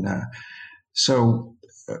 And so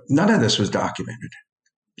none of this was documented.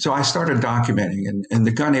 So I started documenting, and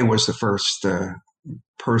the Gunny was the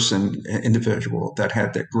first individual that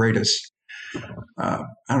had the greatest, I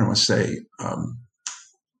don't want to say, I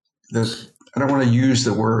don't want to use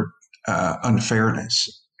the word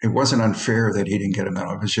unfairness. It wasn't unfair that he didn't get a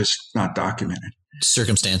medal. It was just not documented.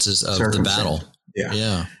 Circumstances of the battle.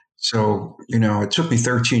 Yeah. So, it took me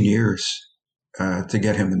 13 years to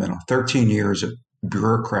get him the medal. 13 years of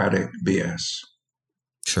bureaucratic BS.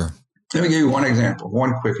 Sure. Let me give you one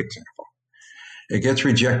quick example. It gets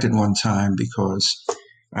rejected one time because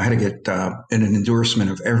I had to get an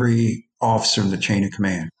endorsement of every officer in the chain of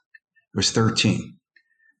command. It was 13.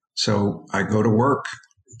 So I go to work,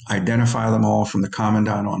 identify them all from the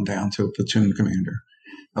commandant on down to a platoon commander.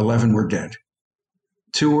 11 were dead.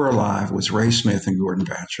 2 were alive, was Ray Smith and Gordon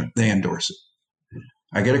Batcher. They endorse it.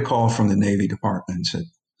 I get a call from the Navy Department and said,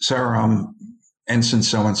 "Sir, I'm Ensign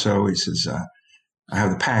so-and-so." He says, "I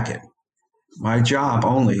have the packet. My job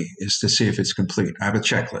only is to see if it's complete. I have a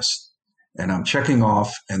checklist, and I'm checking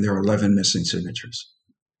off, and there are 11 missing signatures."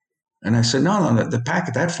 And I said, no, the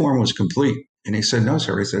packet, that form was complete. And he said, "No,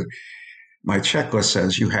 sir." He said, "My checklist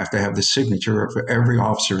says you have to have the signature of every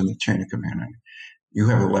officer in the chain of command. You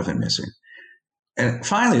have 11 missing." And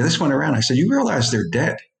finally, this went around. I said, "You realize they're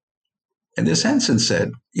dead?" And this ensign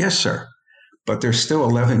said, "Yes, sir. But there's still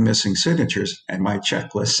 11 missing signatures, and my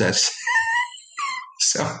checklist says..."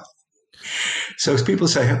 So people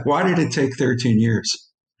say, why did it take 13 years?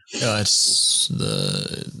 It's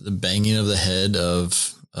the banging of the head of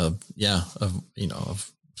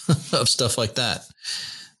stuff like that.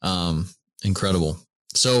 Incredible.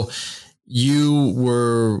 So you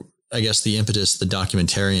were, I guess, the impetus, the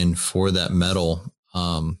documentarian for that medal.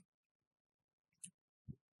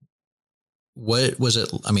 What was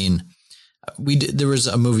it? I mean, there was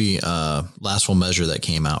a movie, Last Full Measure, that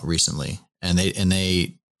came out recently, and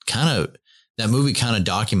that movie kind of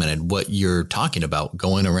documented what you're talking about,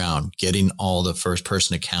 going around, getting all the first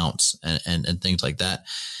person accounts and things like that.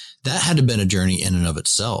 That had to have been a journey in and of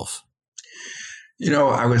itself.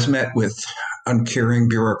 I was met with uncaring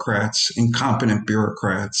bureaucrats, incompetent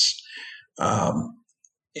bureaucrats,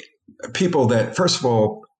 people that, first of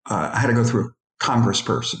all, I had to go through a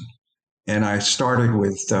congressperson. And I started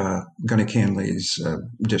with Gunny Canley's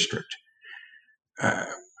district.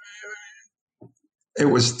 It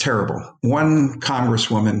was terrible. One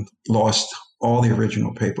congresswoman lost all the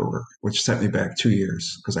original paperwork, which set me back 2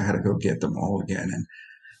 years because I had to go get them all again. And,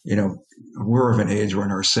 we're of an age, we're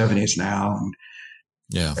in our 70s now. And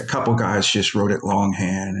a couple guys just wrote it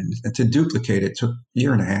longhand. And to duplicate it took a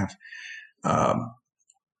year and a half.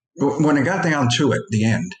 When it got down to it, the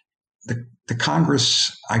end, the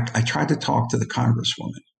Congress, I tried to talk to the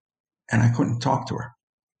congresswoman, and I couldn't talk to her.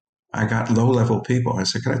 I got low-level people. I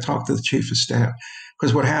said, "Could I talk to the chief of staff?"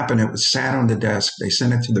 Because what happened, it was sat on the desk. They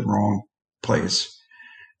sent it to the wrong place.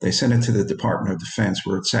 They sent it to the Department of Defense,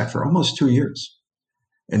 where it sat for almost 2 years.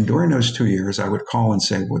 And during those 2 years, I would call and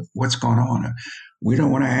say, "What's going on? We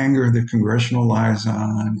don't want to anger the congressional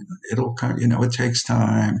liaison. It'll come, it takes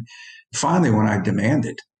time." Finally, when I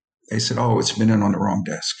demanded, they said, "Oh, it's been in on the wrong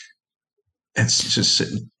desk. It's just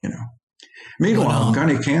sitting, Meanwhile,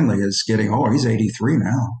 Gunny Canley is getting old. He's 83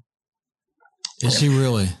 now. Is he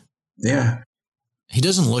really? Yeah. He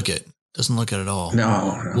doesn't look it. Doesn't look it at all.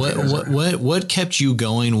 No. What kept you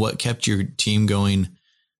going? What kept your team going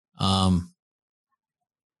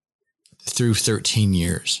through 13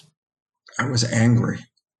 years? I was angry.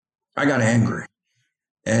 I got angry.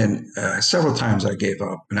 And several times I gave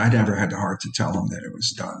up, and I never had the heart to tell them that it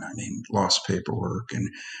was done. I mean, lost paperwork, and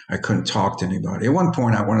I couldn't talk to anybody. At one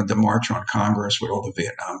point, I wanted to march on Congress with all the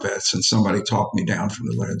Vietnam vets, and somebody talked me down from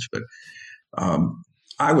the ledge. But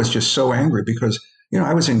I was just so angry because,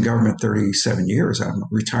 I was in government 37 years. I'm a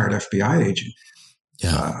retired FBI agent.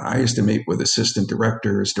 Yeah. I used to meet with assistant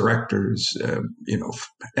directors,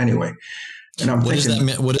 anyway. And I'm thinking,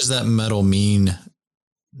 what does that medal mean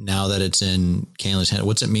now that it's in Canley's hand?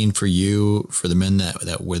 What's it mean for you, for the men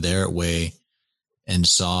that were there at Way and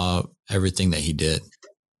saw everything that he did?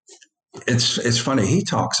 It's funny. He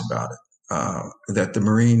talks about it, that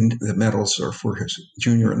the medals are for his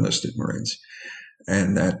junior enlisted Marines.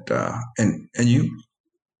 And that,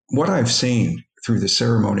 what I've seen through the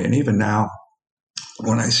ceremony, and even now,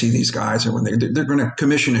 when I see these guys, and when they're going to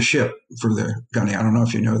commission a ship for the Gunny. I don't know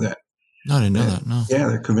if you know that. No, I didn't know that. No. Yeah,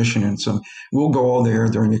 they're commissioning some. We'll go all there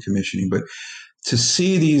during the commissioning, but to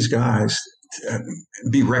see these guys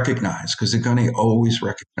be recognized, because the Gunny always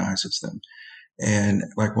recognizes them. And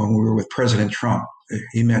like when we were with President Trump,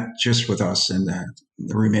 he met just with us and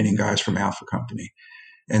the remaining guys from Alpha Company,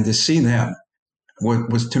 and to see them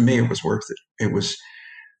was to me, it was worth it. It was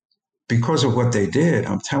because of what they did,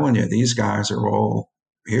 I'm telling you, these guys are all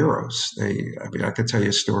heroes. I could tell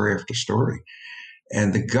you story after story.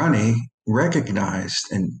 And the gunny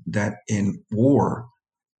recognized that in war,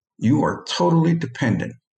 you are totally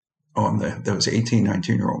dependent on those 18,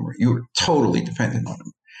 19-year-old. You are totally dependent on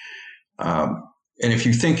them. And if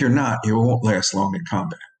you think you're not, you won't last long in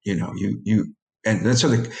combat. And so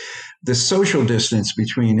the social distance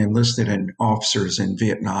between enlisted and officers in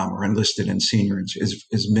Vietnam or enlisted and seniors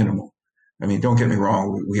is minimal. I mean, don't get me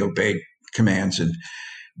wrong, we obeyed commands,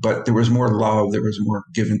 but there was more love, there was more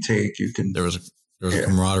give and take. There was a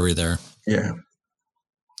camaraderie there. Yeah.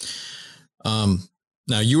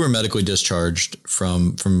 Now you were medically discharged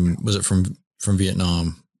from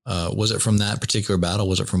Vietnam? Was it from that particular battle?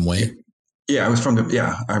 Was it from Hue? Yeah, I was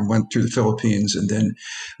I went through the Philippines, and then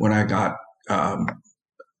when I got, out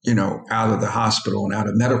of the hospital and out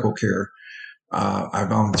of medical care, I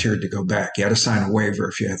volunteered to go back. You had to sign a waiver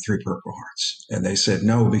if you had 3 Purple Hearts. And they said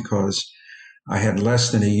no, because I had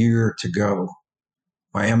less than a year to go.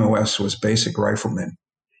 My MOS was basic rifleman,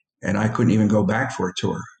 and I couldn't even go back for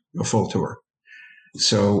a full tour.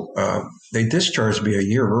 So they discharged me a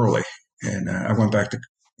year early, and I went back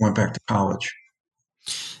to college.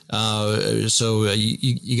 So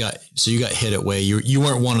you got hit at Hue. You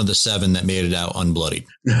weren't one of the 7 that made it out unbloodied.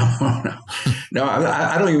 No.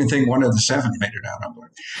 I don't even think one of the 7 made it out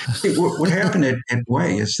unbloodied. What happened at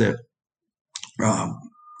Hue is that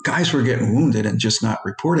guys were getting wounded and just not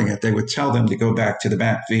reporting it. They would tell them to go back to the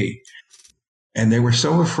Back V, and they were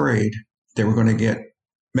so afraid they were going to get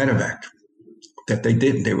medevac that they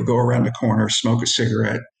didn't. They would go around the corner, smoke a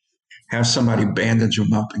cigarette, have somebody bandage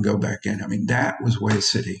them up, and go back in. I mean, that was Hue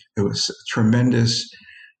City. It was tremendous.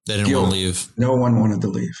 They didn't want to leave. No one wanted to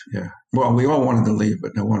leave. Yeah. Well, we all wanted to leave,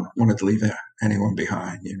 but no one wanted to leave anyone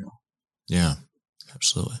behind, Yeah,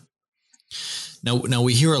 absolutely. Now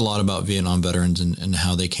we hear a lot about Vietnam veterans and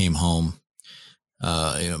how they came home.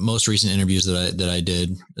 Most recent interviews that I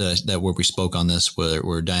did where we spoke on this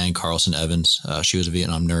were Diane Carlson Evans. She was a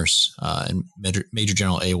Vietnam nurse, and Major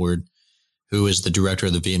General Aylward, who is the director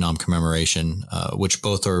of the Vietnam Commemoration, which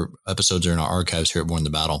both are episodes are in our archives here at Born the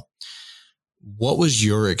Battle. What was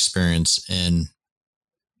your experience in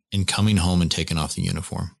coming home and taking off the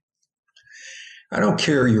uniform? I don't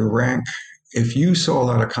care your rank. If you saw a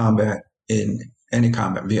lot of combat in any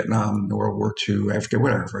combat, Vietnam, World War II, Africa,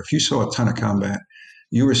 whatever, if you saw a ton of combat,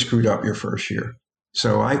 you were screwed up your first year.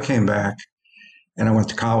 So I came back and I went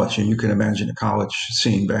to college, and you can imagine the college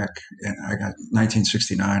scene back. And I got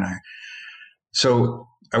 1969. So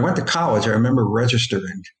I went to college. I remember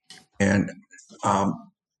registering, and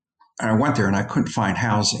I went there and I couldn't find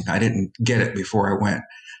housing. I didn't get it before I went.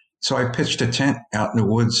 So I pitched a tent out in the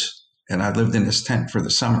woods, and I lived in this tent for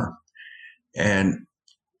the summer. And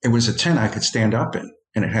it was a tent I could stand up in,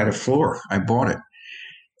 and it had a floor. I bought it.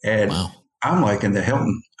 And wow. I'm like in the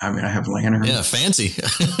Hilton. I mean, I have lanterns. Yeah, fancy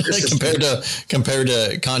compared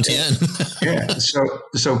to Con Thien. Yeah.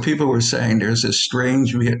 So people were saying there's this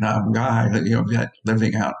strange Vietnam guy that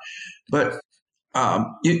living out, but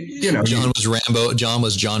John was Rambo. John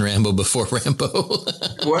was John Rambo before Rambo.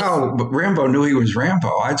 Well, but Rambo knew he was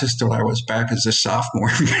Rambo. I just thought I was back as a sophomore.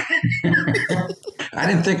 I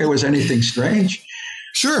didn't think it was anything strange.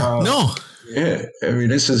 Sure. No. Yeah. I mean,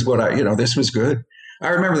 this is what this was good. I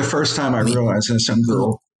remember the first time I realized that some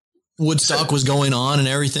girl. Woodstock was going on and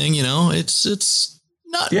everything, it's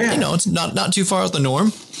not, it's not too far out the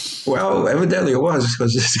norm. Well, evidently it was,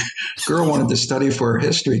 because this girl wanted to study for a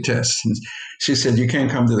history test. And she said, "You can't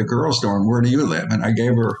come to the girls' dorm. Where do you live?" And I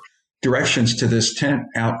gave her directions to this tent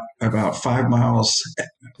out about 5 miles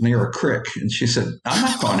near a creek. And she said, "I'm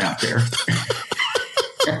not going out there."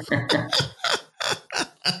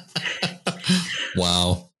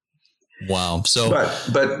 Wow. So,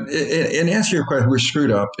 but in answer to your question, we're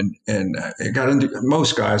screwed up, and it got into.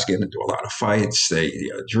 Most guys get into a lot of fights. They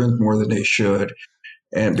drink more than they should,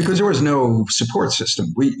 and because there was no support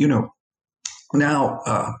system, now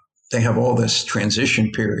they have all this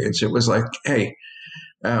transition periods. It was like, hey,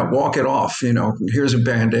 walk it off. Here's a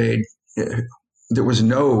Band-Aid. There was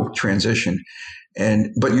no transition.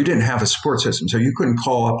 But you didn't have a support system, so you couldn't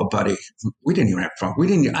call up a buddy. We didn't even have phone.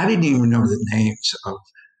 I didn't even know the names of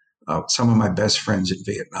some of my best friends in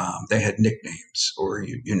Vietnam. They had nicknames, or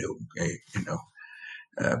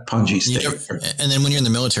Punji State. And then when you're in the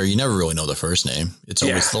military, you never really know the first name. It's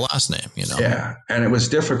always the last name. Yeah, and it was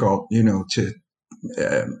difficult, to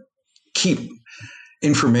keep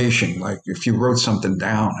information. Like if you wrote something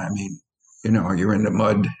down, I mean, you're in the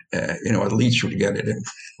mud. A leech would get it, and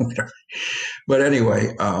whatever. But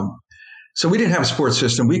anyway, so we didn't have a support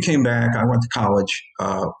system. We came back. I went to college,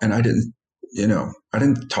 and I didn't. I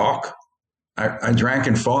didn't talk. I drank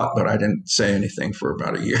and fought, but I didn't say anything for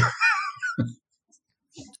about a year.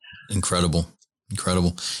 Incredible.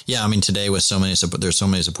 Yeah. I mean, today with there's so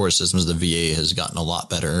many support systems, the VA has gotten a lot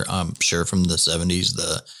better. I'm sure from the 70s,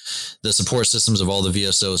 the support systems of all the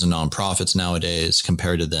VSOs and nonprofits nowadays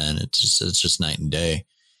compared to then, it's just night and day.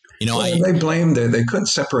 They blamed they couldn't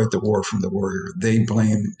separate the war from the warrior.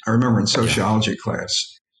 I remember in sociology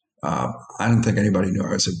class, I didn't think anybody knew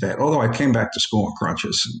I was a vet, although I came back to school on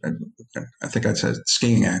crutches. And I think I said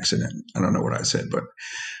skiing accident. I don't know what I said, but,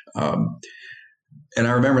 and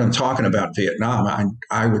I remember them talking about Vietnam.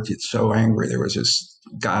 I would get so angry. There was this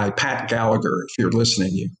guy, Pat Gallagher, if you're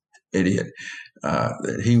listening, you idiot,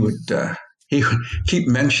 that he would keep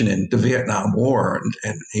mentioning the Vietnam War,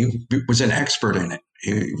 and he was an expert in it.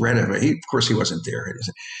 He read it. Of course, he wasn't there.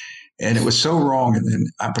 And it was so wrong. And then,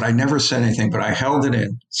 but I never said anything, but I held it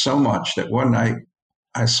in so much that one night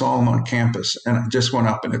I saw him on campus and I just went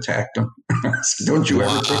up and attacked him. I said, don't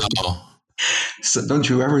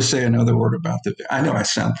you ever say another word about the, I know I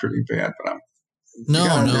sound pretty bad, but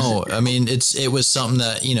No. I mean, it was something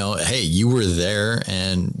that, hey, you were there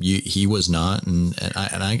and he was not. And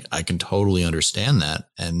I can totally understand that.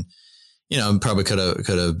 And, probably could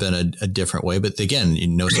have been a different way, but again,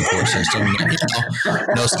 no support system,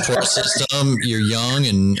 no support system. You're young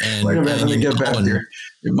and wait a minute, let me get back there.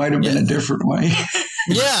 It might have been a different way.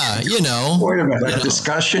 Yeah. Wait a minute,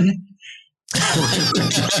 discussion.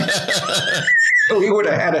 We would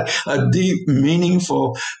have had a deep,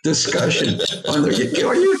 meaningful discussion.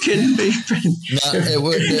 Are you kidding me? No, it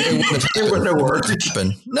wouldn't have worked.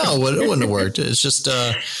 No, it wouldn't have worked. It's just,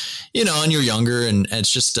 and you're younger, and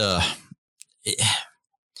it's just,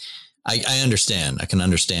 I understand. I can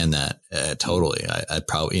understand that totally. I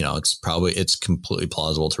probably, it's completely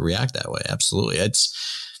plausible to react that way. Absolutely.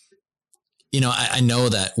 I know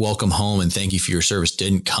that welcome home and thank you for your service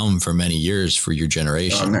didn't come for many years for your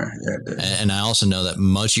generation. Oh, no. Yeah, and I also know that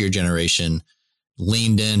much of your generation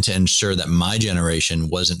leaned in to ensure that my generation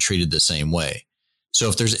wasn't treated the same way. So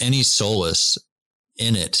if there's any solace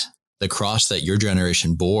in it, the cross that your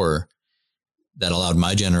generation bore that allowed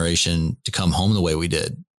my generation to come home the way we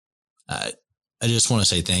did, I just want to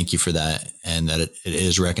say thank you for that, and that it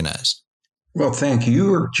is recognized. Well, thank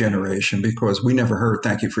your generation, because we never heard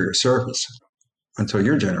thank you for your service until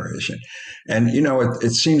your generation. And,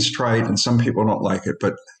 it seems trite and some people don't like it,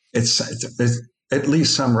 but it's at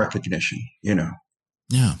least some recognition,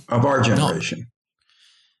 of our generation.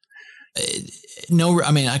 No,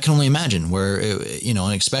 I mean, I can only imagine where,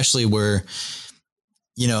 and especially where,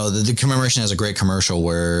 the commemoration has a great commercial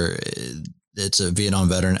where it's a Vietnam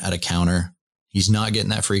veteran at a counter. He's not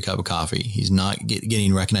getting that free cup of coffee. He's not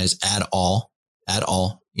getting recognized at all, And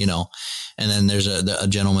then there's a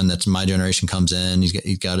gentleman that's my generation comes in.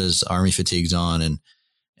 He's got his Army fatigues on,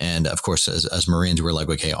 and of course, as Marines, we're like,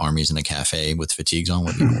 okay, Army's in a cafe with fatigues on,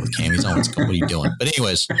 with camis on. What are you doing? But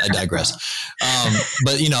anyways, I digress.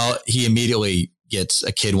 But he immediately gets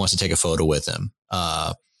a kid wants to take a photo with him.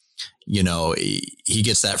 He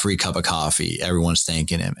gets that free cup of coffee. Everyone's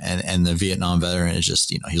thanking him. And the Vietnam veteran is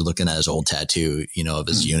just, he's looking at his old tattoo, of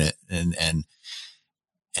his unit. And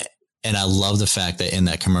I love the fact that in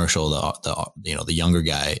that commercial, the younger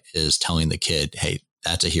guy is telling the kid, hey,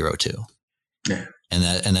 that's a hero too. Yeah.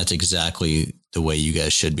 And that's exactly the way you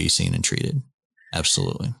guys should be seen and treated.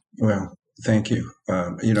 Absolutely. Well, thank you.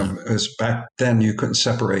 As back then you couldn't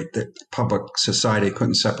separate the public society,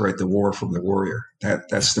 couldn't separate the war from the warrior.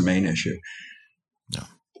 That's the main issue. No.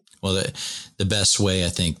 Well, the best way I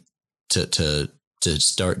think to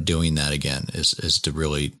start doing that again is to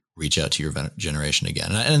really reach out to your generation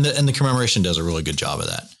again. And the commemoration does a really good job of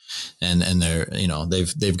that. And they're,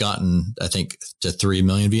 they've gotten, I think, to 3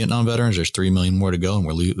 million Vietnam veterans. There's 3 million more to go, and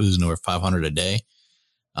we're losing over 500 a day.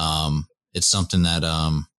 It's something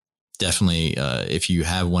that, definitely, if you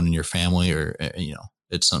have one in your family, or,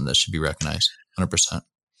 it's something that should be recognized 100%.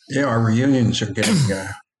 Yeah. Our reunions are getting,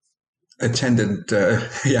 attended.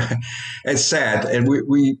 Yeah, it's sad. And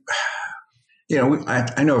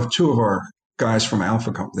I know of 2 of our guys from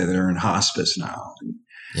Alpha Company that are in hospice now. And,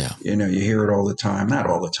 yeah. You hear it all the time, not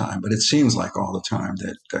all the time, but it seems like all the time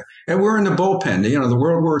that, and we're in the bullpen. The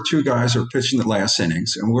World War II guys are pitching the last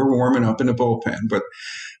innings, and we're warming up in the bullpen, but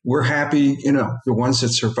we're happy. The ones that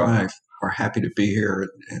survive are happy to be here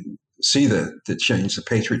and see the change, the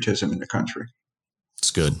patriotism in the country.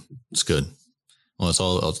 It's good. It's good. Well, it's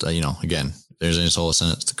all, again, if there's any solace in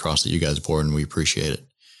it, it's the cross that you guys bore, and we appreciate it.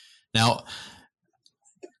 Now,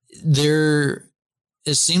 it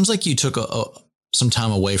seems like you took some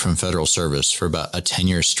time away from federal service for about a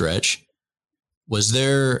 10-year stretch. Was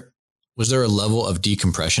there a level of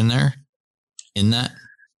decompression there? in that?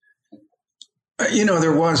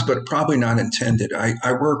 There was, but probably not intended.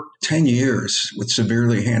 I worked 10 years with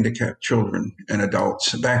severely handicapped children and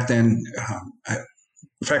adults. Back then,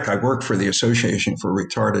 in fact, I worked for the Association for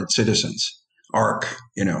Retarded Citizens, ARC,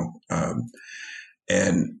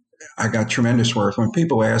 and I got tremendous work. When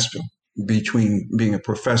people ask between being a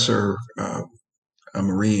professor, a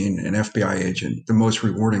Marine, an FBI agent, the most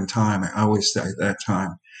rewarding time, I always say that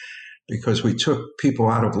time, because we took people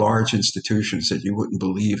out of large institutions that you wouldn't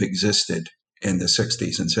believe existed in the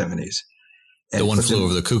 60s and 70s. The one flew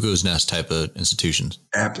over the cuckoo's nest type of institutions.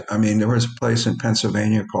 I mean, there was a place in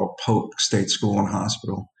Pennsylvania called Polk State School and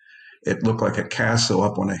Hospital. It looked like a castle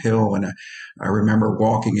up on a hill. And I remember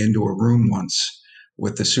walking into a room once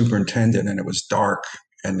with the superintendent, and it was dark.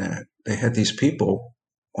 And they had these people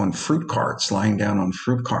on fruit carts, lying down on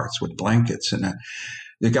fruit carts with blankets. And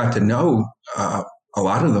you got to know a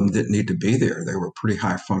lot of them didn't need to be there. They were pretty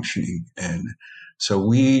high functioning. And so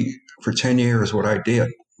for 10 years, what I did,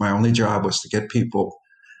 my only job was to get people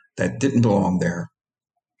that didn't belong there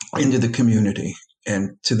into the community.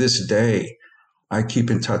 And to this day, I keep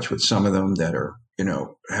in touch with some of them that are,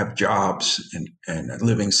 have jobs and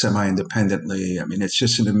living semi-independently. I mean, it's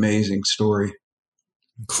just an amazing story.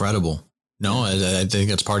 Incredible. No, I think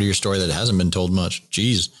that's part of your story that hasn't been told much.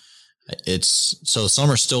 Geez. So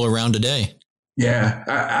some are still around today. Yeah.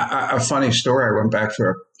 A funny story. I went back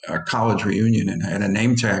for a college reunion and had a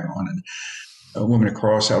name tag on, and a woman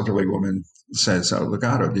across, elderly woman, says, "Oh,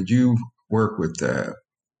 Legato, did you work with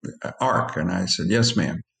ARC?" And I said, "Yes,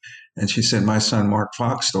 ma'am." And she said, "My son, Mark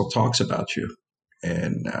Fox, still talks about you."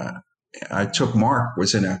 And I took Mark,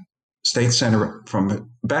 was in a state center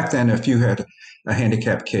back then. If you had a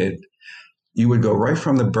handicapped kid, you would go right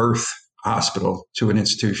from the birth hospital to an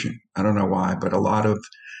institution. I don't know why, but a lot of,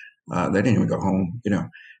 they didn't even go home,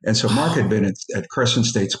 And so Mark had been at Crescent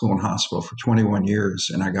State School and Hospital for 21 years,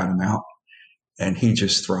 and I got him out, and he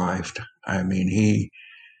just thrived. I mean,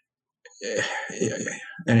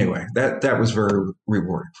 anyway, that was very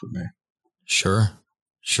rewarding for me. Sure.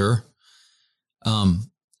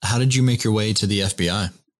 How did you make your way to the FBI?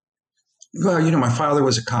 Well, my father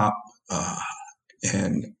was a cop,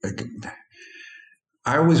 and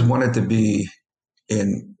I always wanted to be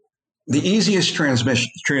in the easiest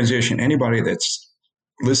transition. Anybody that's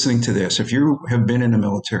listening to this, if you have been in the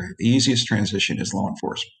military, the easiest transition is law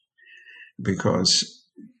enforcement, because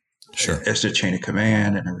it's the chain of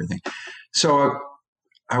command and everything. So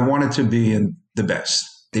I wanted to be in the best.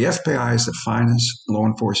 The FBI is the finest law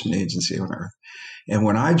enforcement agency on earth. And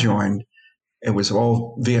when I joined, it was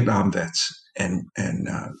all Vietnam vets, and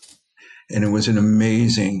it was an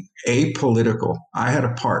amazing, apolitical. I had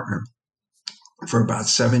a partner for about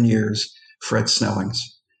 7 years, Fred Snellings,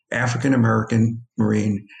 African-American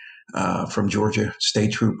Marine from Georgia,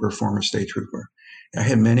 former state trooper. I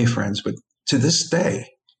had many friends, but to this day,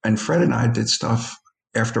 and Fred and I did stuff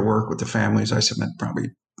after work with the families. I spent probably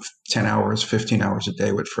 10 hours, 15 hours a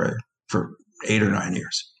day with Fred for 8 or 9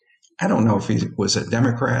 years. I don't know if he was a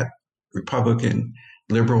Democrat, Republican,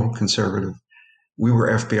 liberal, conservative. We were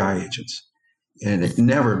FBI agents. And it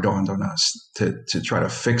never dawned on us to try to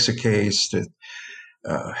fix a case, to,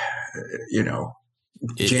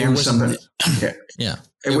 jam something. Yeah.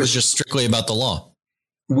 It was just strictly about the law.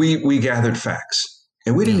 We gathered facts,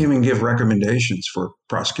 and we didn't even give recommendations for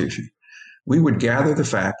prosecution. We would gather the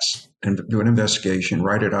facts and do an investigation,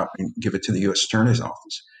 write it up, and give it to the U.S. Attorney's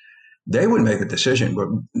Office. They would make a decision, but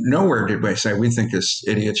nowhere did we say, we think this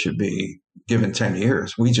idiot should be given 10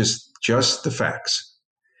 years. We just the facts.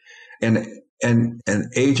 And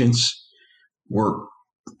agents were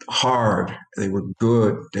hard. They were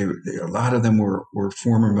good. A lot of them were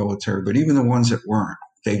former military, but even the ones that weren't,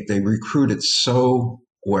 they recruited so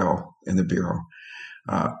well in the Bureau.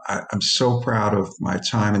 I'm so proud of my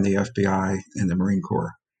time in the FBI and the Marine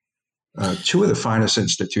Corps. Two of the finest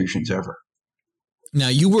institutions ever. Now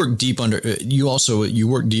you worked deep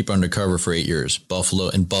undercover for 8 years,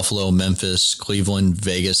 Buffalo, Memphis, Cleveland,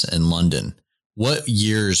 Vegas, and London. What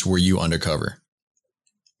years were you undercover?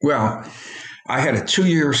 Well, I had a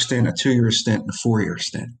 2-year stint, a 2-year stint, and a 4-year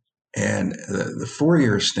stint. And the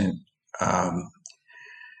 4-year stint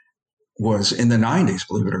was in the 90s,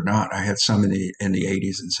 believe it or not. I had some in the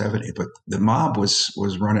 80s and 70s, but the mob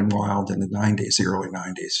was running wild in the 90s, the early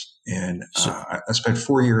 90s. And I spent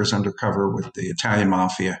 4 years undercover with the Italian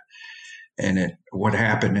mafia. And what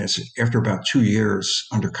happened is, after about 2 years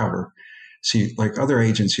undercover, see, like other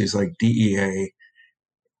agencies like DEA,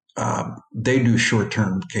 they do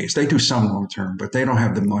short-term case. They do some long-term, but they don't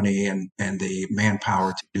have the money and the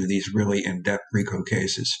manpower to do these really in-depth RICO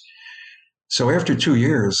cases. So after 2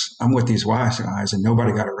 years, I'm with these wise guys, and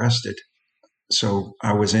nobody got arrested. So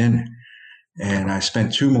I was in, and I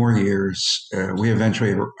spent 2 more years. We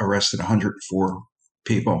eventually arrested 104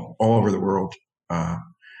 people all over the world.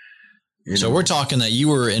 So we're talking that you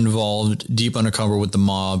were involved deep undercover with the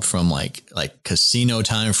mob from like casino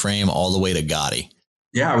time frame all the way to Gotti.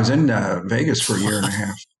 Yeah, I was in Vegas for a year and a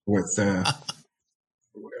half with the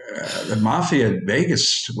mafia. In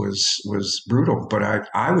Vegas was brutal, but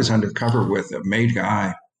I was undercover with a made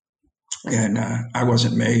guy, and I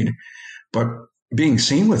wasn't made, but being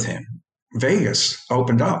seen with him. Vegas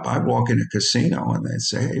opened up. I'd walk in a casino and they'd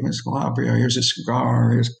say, "Hey, Mr. Calabria, here's a cigar,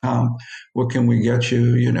 here's a comp. What can we get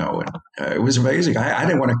you?" And it was amazing. I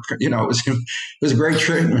didn't want to, it was a great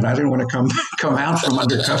treatment. I didn't want to come out from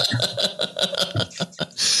undercover.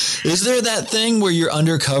 Is there that thing where you're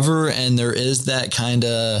undercover and there is that kind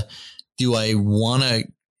of, do I want to,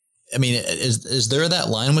 I mean, is there that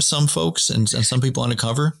line with some folks and some people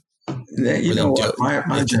undercover? You know what?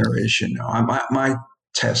 My generation, my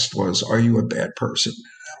test was, are you a bad person?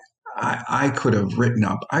 I could have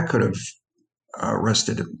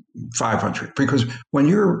arrested 500, because when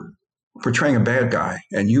you're portraying a bad guy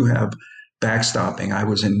and you have backstopping, I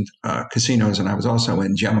was in casinos and I was also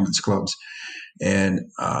in gentlemen's clubs, and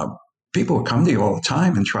people would come to you all the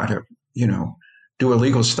time and try to, do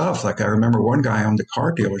illegal stuff. Like I remember one guy owned a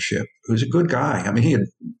car dealership who's a good guy. I mean, he had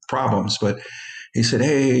problems, but he said,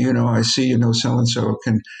 "Hey, I see you know so-and-so.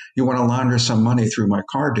 Can you want to launder some money through my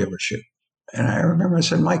car dealership?" And I remember I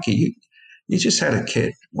said, "Mikey, you just had a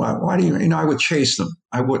kid. Why do you, I would chase them.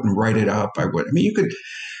 I wouldn't write it up. You could,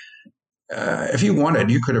 if you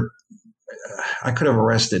wanted, I could have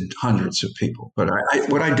arrested hundreds of people. But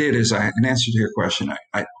what I did is, in answer to your question,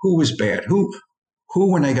 who was bad? Who,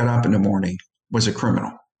 when they got up in the morning, was a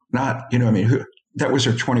criminal? Not, who, that was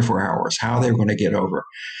their 24 hours, how they were going to get over.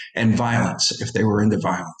 And violence, if they were into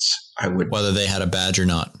violence, I would. Whether they had a badge or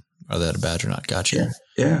not. Gotcha.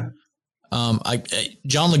 Yeah.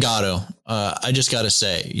 John Legato, I just got to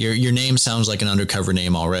say, your name sounds like an undercover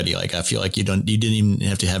name already. Like, I feel like you didn't even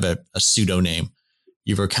have to have a pseudo name.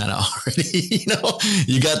 You were kind of already,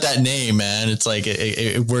 you got that name, man. It's like,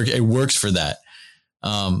 it works for that.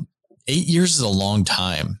 8 years is a long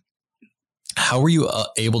time. How were you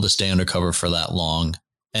able to stay undercover for that long?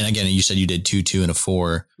 And again, you said you did 2, 2, and a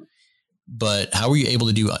 4, but how were you able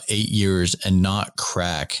to do 8 years and not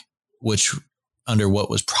crack, which under what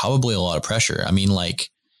was probably a lot of pressure? I mean, like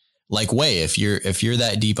Way, if you're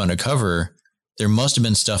that deep undercover, there must have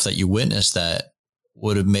been stuff that you witnessed that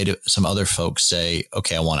would have made some other folks say,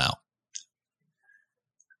 "Okay, I want out."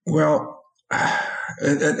 Well,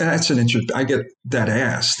 and that's an interesting, I get that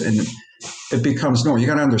asked, and it becomes normal. You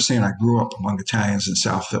got to understand, I grew up among Italians in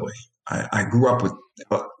South Philly. I grew up with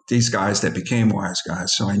these guys that became wise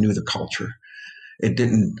guys, so I knew the culture. I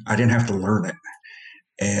didn't have to learn it.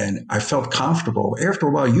 And I felt comfortable. After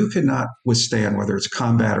a while, you cannot withstand, whether it's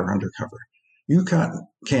combat or undercover. You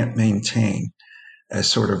can't maintain a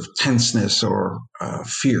sort of tenseness or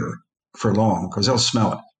fear for long, because they'll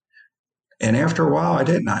smell it. And after a while, I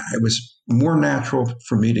didn't. It was more natural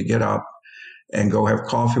for me to get up and go have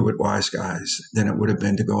coffee with wise guys than it would have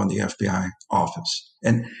been to go in the FBI office.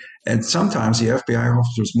 And sometimes the FBI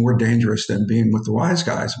office was more dangerous than being with the wise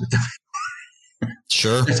guys.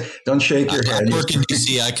 Sure. Don't shake your head. I work in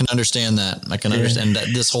DC. I can understand that. I can understand that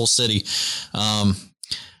this whole city. I'm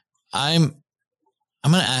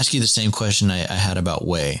going to ask you the same question I had about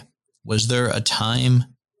Way. Was there a time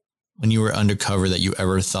when you were undercover that you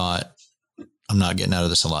ever thought, "I'm not getting out of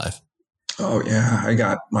this alive"? Oh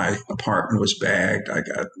yeah, my apartment was bagged. I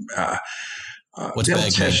got What's they'll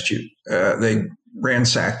bagged? Test you. They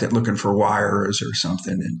ransacked it looking for wires or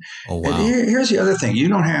something. And, oh wow. And here's the other thing: you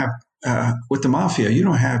don't have with the mafia, you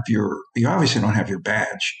obviously don't have your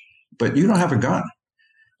badge, but you don't have a gun.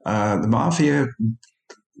 The mafia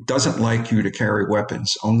doesn't like you to carry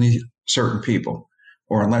weapons. Only certain people,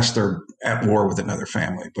 or unless they're at war with another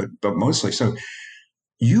family, but mostly so.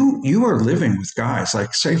 You are living with guys,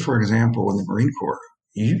 like, say, for example, in the Marine Corps,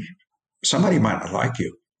 somebody might not like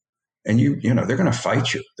you, and they're going to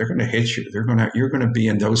fight you, they're going to hit you, you're going to be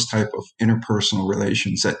in those type of interpersonal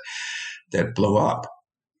relations that blow up,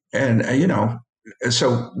 and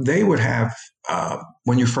so they would have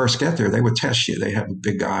when you first get there, they would test you. They have a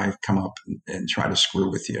big guy come up and try to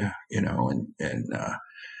screw with you, and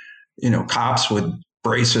cops would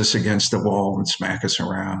brace us against the wall and smack us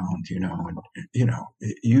around, you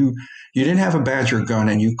didn't have a badge or gun,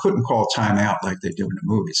 and you couldn't call time out like they do in the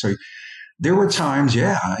movie. So there were times,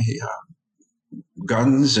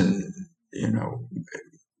 guns and,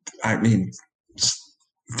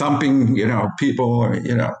 thumping, people,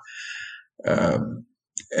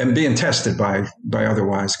 and being tested by other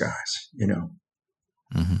wise guys,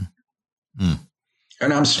 Mm-hmm. Mm.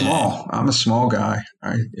 And I'm small. I'm a small guy.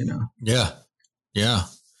 Yeah. Yeah.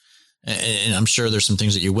 And I'm sure there's some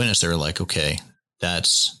things that you witnessed that are like, okay, that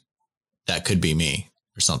could be me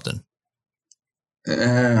or something.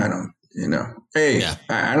 I don't, hey, yeah.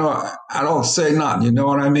 I don't say nothing. You know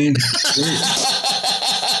what I mean?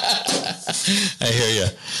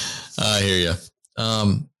 I hear you.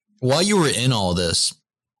 While you were in all this,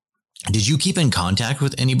 did you keep in contact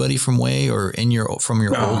with anybody from Way or from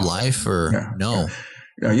your old life or no?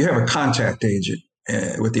 No, you have a contact agent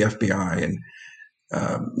with the FBI, and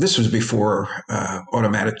this was before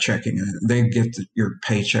automatic checking. They get your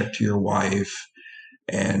paycheck to your wife,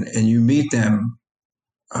 and you meet them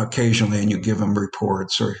occasionally, and you give them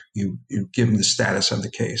reports or you give them the status of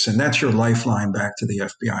the case, and that's your lifeline back to the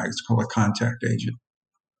FBI. It's called a contact agent.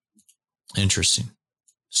 Interesting.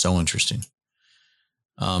 So interesting.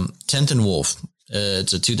 10th and Wolf.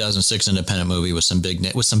 It's a 2006 independent movie with some big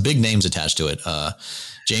names attached to it.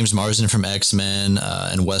 James Marsden from X-Men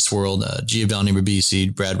and Westworld, Giovanni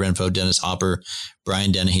Ribisi, Brad Renfro, Dennis Hopper,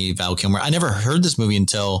 Brian Dennehy, Val Kilmer. I never heard this movie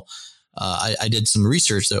until I did some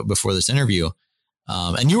research before this interview.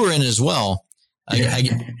 And you were in it as well.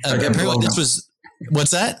 Apparently this was,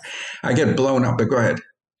 what's that? I get blown up, but go ahead.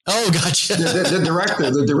 Oh, gotcha. The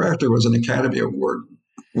director was an Academy Award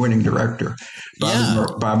winning director,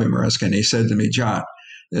 Bobby Maresca. And he said to me, John,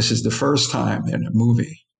 this is the first time in a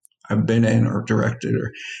movie I've been in or directed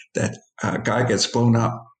that a guy gets blown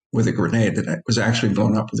up with a grenade that was actually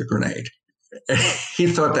blown up with a grenade. He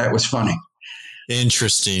thought that was funny.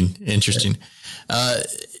 Interesting.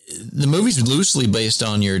 The movie's loosely based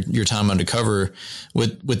on your time undercover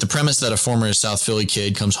with the premise that a former South Philly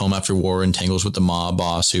kid comes home after war and tangles with the mob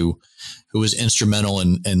boss who was instrumental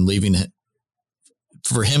in leaving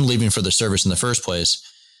for the service in the first place.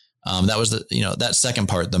 That was that second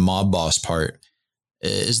part, the mob boss part.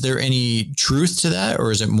 Is there any truth to that, or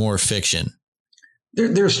is it more fiction?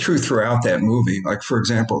 There's truth throughout that movie. Like, for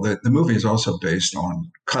example, the movie is also based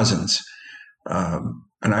on cousins.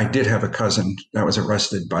 And I did have a cousin that was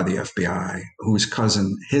arrested by the FBI,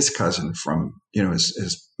 his cousin from,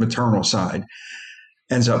 his maternal side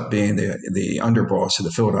ends up being the underboss of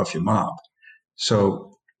the Philadelphia mob.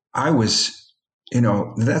 So I was,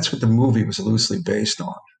 that's what the movie was loosely based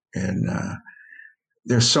on. And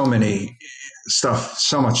there's so much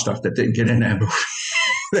stuff that didn't get in that movie.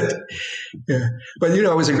 Yeah. But, it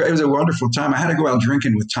was a wonderful time. I had to go out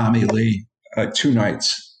drinking with Tommy Lee 2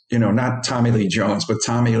 nights. Not Tommy Lee Jones, but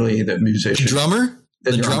Tommy Lee, the musician. The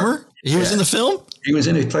drummer? He was in the film? He was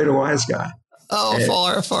in it. He played a wise guy. Oh,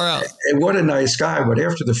 far out. And what a nice guy. But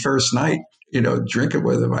after the first night, drinking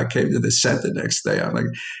with him, I came to the set the next day. I'm like,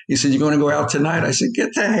 he said, "You going to go out tonight?" I said,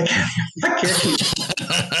 "Get the heck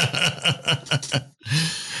out."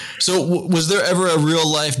 So was there ever a real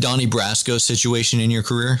life Donnie Brasco situation in your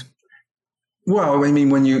career? Well, I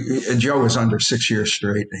mean, Joe was under 6 years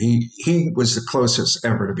straight. He was the closest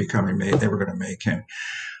ever to becoming made. They were going to make him.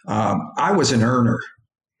 I was an earner.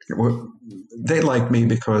 They liked me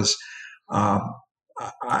because I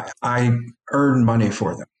earned money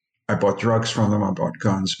for them. I bought drugs from them. I bought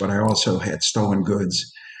guns, but I also had stolen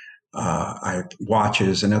goods. I had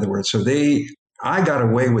watches, in other words. So I got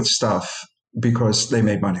away with stuff because they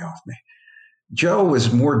made money off me. Joe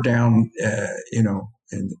was more down,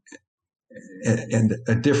 and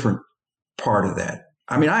a different part of that.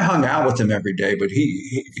 I mean, I hung out with him every day, but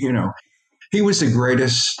he was the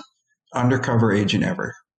greatest undercover agent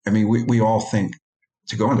ever. I mean, we all think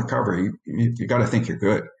to go undercover, you got to think you're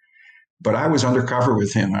good. But I was undercover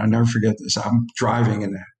with him. I'll never forget this. I'm driving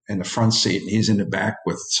in the front seat, and he's in the back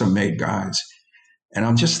with some made guys. And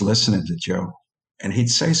I'm just listening to Joe, and he'd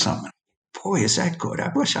say something. Boy, is that good. I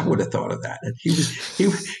wish I would have thought of that.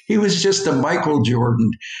 He was just a Michael Jordan,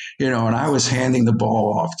 and I was handing the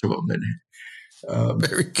ball off to him. And,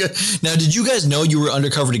 very good. Now, did you guys know you were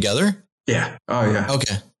undercover together? Yeah. Oh, yeah.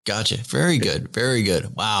 Okay. Gotcha. Very good. Very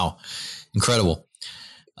good. Wow. Incredible.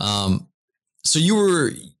 So you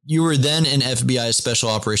were then in FBI Special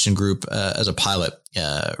Operation Group as a pilot,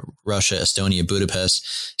 Russia, Estonia,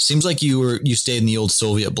 Budapest. Seems like you stayed in the old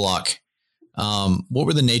Soviet bloc. What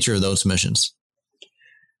were the nature of those missions?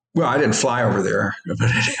 Well, I didn't fly over there, but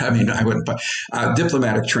I mean, I wouldn't.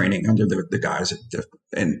 Diplomatic training under the guys,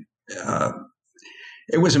 and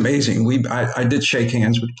it was amazing. I did shake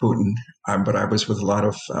hands with Putin, but I was with a lot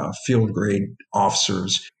of field grade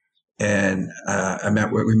officers, and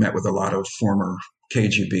we met with a lot of former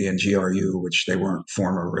KGB and GRU, which they weren't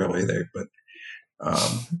former really.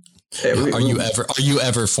 Are you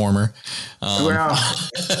ever former? Well,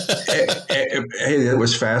 it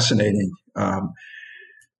was fascinating.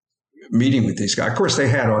 meeting with these guys. Of course, they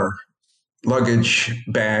had our luggage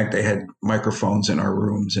bag. They had microphones in our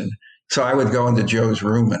rooms. And so I would go into Joe's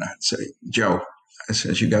room and I'd say, Joe, I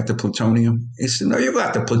says, you got the plutonium? He said, no, you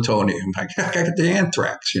got the plutonium. I got the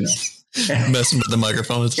anthrax, Messing with the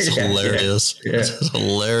microphone. It's hilarious. Yeah. It's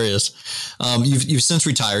hilarious. You've since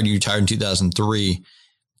retired. You retired in 2003.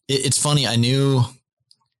 It's funny. I knew,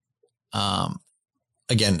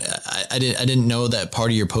 again, I didn't know that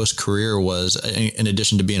part of your post career was, in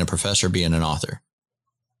addition to being a professor, being an author.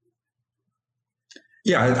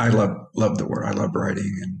 Yeah, I love the word. I love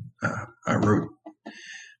writing, and I wrote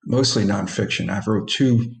mostly nonfiction. I've wrote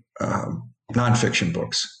 2 nonfiction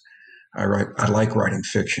books. I like writing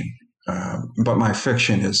fiction, but my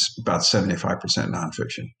fiction is about 75%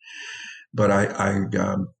 nonfiction. But I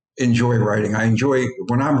enjoy writing. I enjoy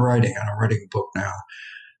when I'm writing, and I'm writing a book now.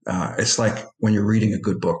 It's like when you're reading a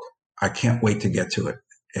good book. I can't wait to get to it.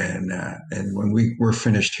 And when we're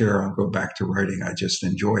finished here, I'll go back to writing. I just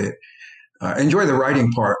enjoy it. Enjoy the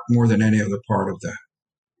writing part more than any other part of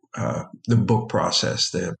the book process.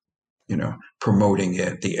 The promoting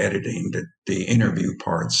it, the editing, the interview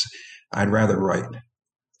parts. I'd rather write.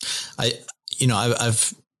 I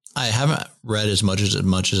haven't read as much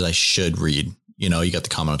as I should read. You got the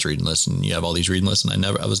Common reading list, and you have all these reading lists. And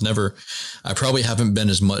I probably haven't been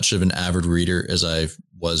as much of an avid reader as I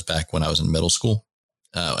was back when I was in middle school.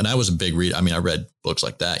 And I was a big reader. I mean, I read books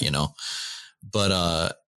like that, but,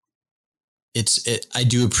 I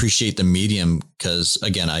do appreciate the medium because,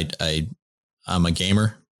 again, I'm a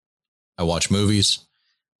gamer. I watch movies.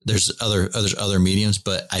 There's other mediums,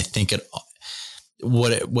 but I think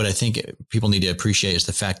what I think people need to appreciate is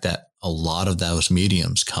the fact that a lot of those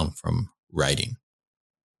mediums come from writing,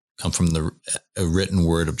 come from a written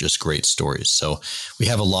word of just great stories. So we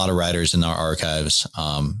have a lot of writers in our archives.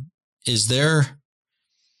 Is there,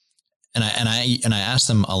 and I ask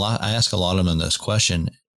them a lot, I ask a lot of them this question.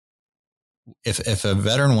 If a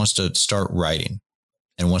veteran wants to start writing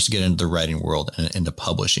and wants to get into the writing world and into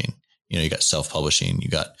publishing, you got self-publishing, you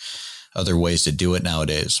got other ways to do it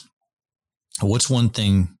nowadays. What's one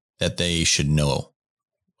thing that they should know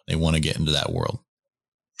when they want to get into that world?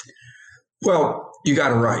 Well, you got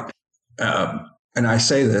to write. And I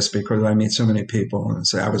say this because I meet so many people and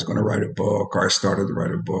say, I was going to write a book, or I started to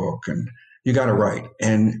write a book. And you got to write.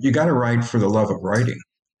 And you got to write for the love of writing.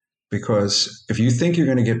 Because if you think you're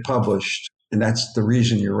going to get published, and that's the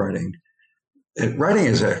reason you're writing, writing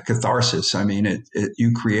is a catharsis. I mean,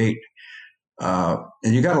 you create, and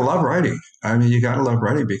you got to love writing. I mean, you got to love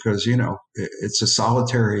writing because, it's a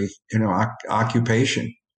solitary,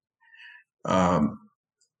 occupation.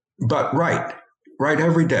 But write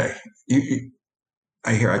every day.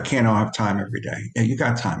 I can't have time every day. Yeah, you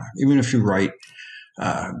got time. Even if you write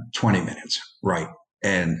 20 minutes, write.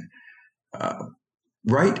 And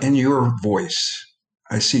write in your voice.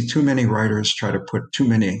 I see too many writers try to put too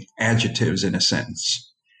many adjectives in a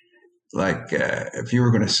sentence. Like if you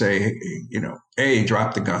were going to say, A,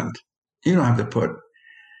 drop the gun, you don't have to put,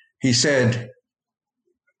 he said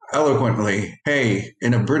eloquently, hey,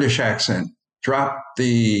 in a British accent, drop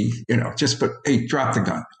the, just put, hey, drop the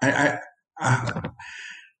gun.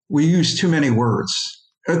 We use too many words.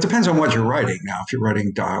 It depends on what you're writing now. If you're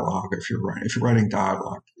writing dialogue, if you're writing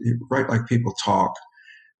dialogue, you write like people talk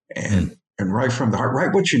and write from the heart.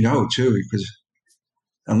 Write what you know too, because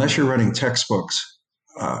unless you're writing textbooks,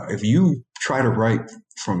 if you try to write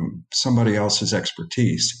from somebody else's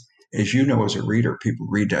expertise, as you know, as a reader, people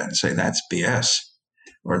read that and say, that's BS,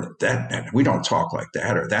 or that we don't talk like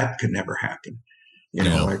that, or that could never happen.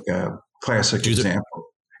 Like a classic example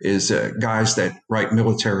is guys that write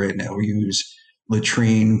military and they'll use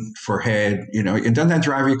latrine for head, and doesn't that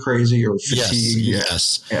drive you crazy or fatigue?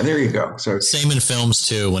 Yes. Yeah, there you go. So same in films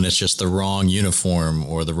too, when it's just the wrong uniform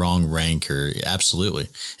or the wrong rank, or absolutely.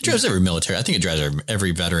 It drives every military. I think it drives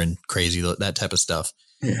every veteran crazy, that type of stuff.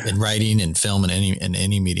 Yeah. In writing and film and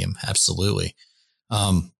any medium. Absolutely.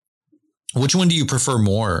 Which one do you prefer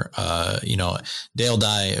more? Dale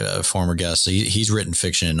Dye, a former guest, he's written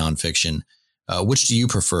fiction and nonfiction. Which do you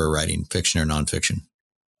prefer writing, fiction or nonfiction?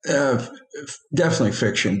 Definitely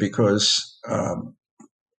fiction, because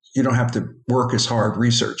you don't have to work as hard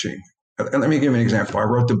researching. Let me give you an example. I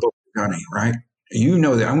wrote the book Gunny, right? You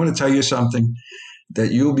know that. I'm going to tell you something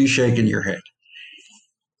that you'll be shaking your head.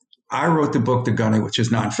 I wrote the book The Gunny, which is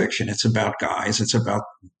nonfiction. It's about guys. It's about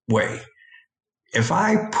way. If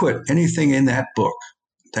I put anything in that book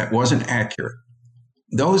that wasn't accurate,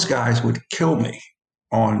 those guys would kill me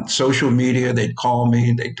on social media. They'd call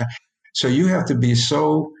me. So you have to be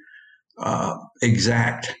so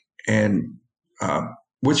exact, and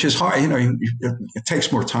which is hard. It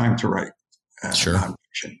takes more time to write sure.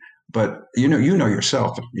 nonfiction. But you know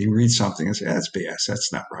yourself. You read something and say, "That's BS.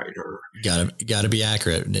 That's not right." Or gotta be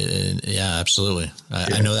accurate. Yeah, absolutely.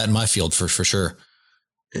 I know that in my field for sure.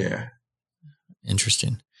 Yeah.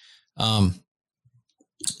 Interesting. John,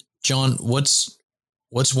 what's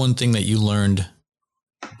one thing that you learned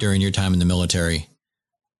during your time in the military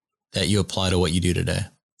that you apply to what you do today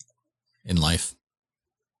in life?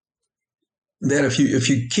 That if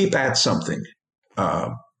you keep at something,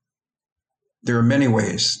 there are many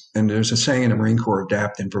ways. And there's a saying in the Marine Corps: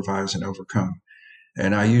 adapt, improvise, and overcome.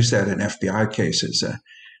 And I use that in FBI cases.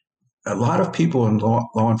 A lot of people in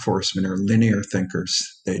law enforcement are linear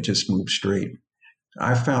thinkers. They just move straight.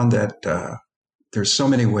 I found that there's so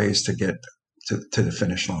many ways to get to the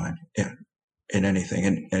finish line in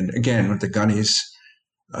anything. And again, with the Gunnies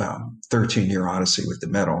 13-year odyssey with the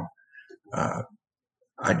medal,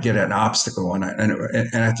 I'd get an obstacle, and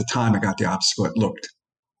at the time I got the obstacle, it looked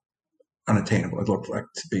unattainable. It looked like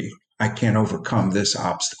I can't overcome this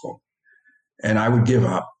obstacle. And I would give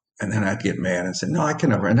up, and then I'd get mad and say, no, I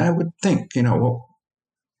can never. And I would think, well,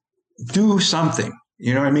 do something.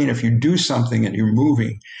 You know what I mean? If you do something and you're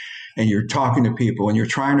moving and you're talking to people and you're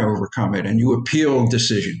trying to overcome it and you appeal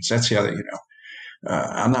decisions, that's the other,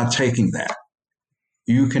 I'm not taking that.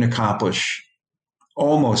 You can accomplish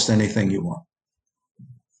almost anything you want.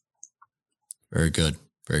 Very good.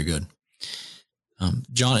 Very good.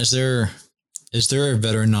 John, is there a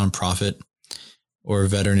veteran nonprofit or a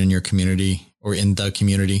veteran in your community or in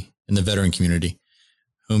the veteran community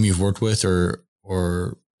whom you've worked with or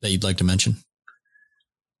that you'd like to mention?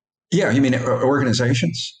 Yeah. You mean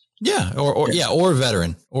organizations? Yeah. Or a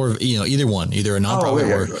veteran or, either one, either a nonprofit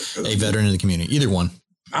or a veteran in the community, either one.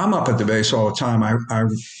 I'm up at the base all the time. I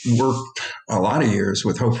worked a lot of years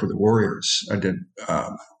with Hope for the Warriors. I did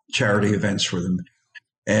charity events for them.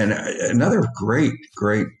 And another great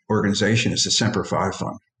organization is the Semper Fi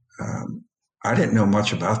Fund. I didn't know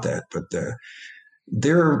much about that, but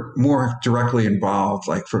they're more directly involved.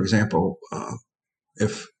 Like, for example,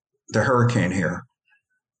 if the hurricane here,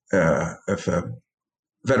 if a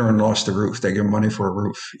veteran lost a roof, they give money for a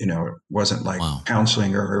roof. It wasn't like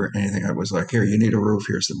counseling or anything. It was like, here, you need a roof.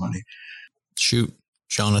 Here's the money. Shoot,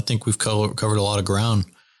 John, I think we've covered a lot of ground.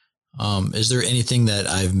 Is there anything that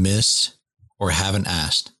I've missed or haven't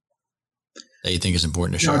asked that you think is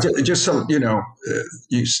important to share? No, just so,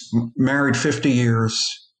 you married 50 years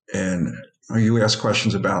and you ask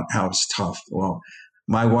questions about how it's tough. Well,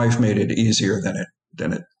 my wife made it easier than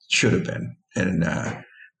it should have been. And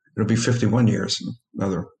it'll be 51 years in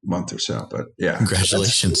another month or so. But yeah.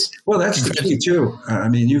 Congratulations. That's the key too. I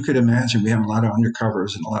mean, you could imagine we have a lot of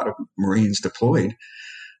undercovers and a lot of Marines deployed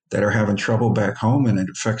that are having trouble back home, and it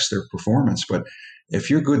affects their performance. But if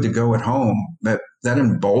you're good to go at home, that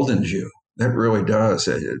emboldens you. That really does.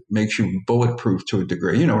 It makes you bulletproof to a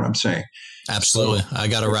degree. You know what I'm saying? Absolutely. So, I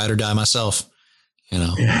got to ride or die myself,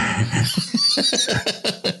 Yeah,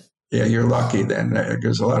 you're lucky then,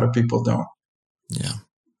 because a lot of people don't. Yeah.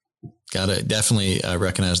 Got to definitely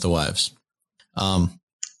recognize the wives. To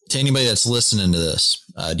anybody that's listening to this,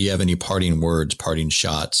 do you have any parting words, parting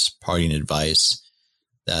shots, parting advice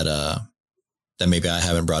that maybe I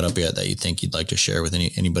haven't brought up yet that you think you'd like to share with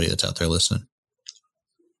anybody that's out there listening?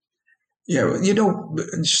 Yeah,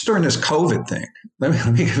 just during this COVID thing, let me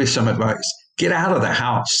give you some advice. Get out of the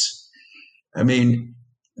house. I mean,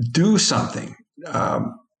 do something.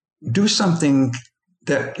 Do something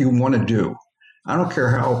that you want to do. I don't care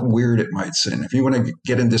how weird it might seem. If you want to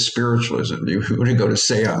get into spiritualism, you want to go to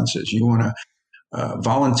seances, you want to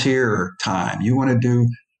volunteer time, you want to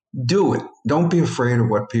do it. Don't be afraid of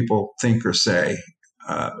what people think or say.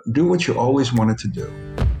 Do what you always wanted to do.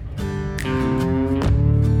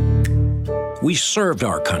 We served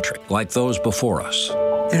our country like those before us.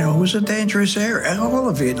 It was a dangerous area. All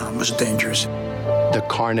of Vietnam was dangerous. The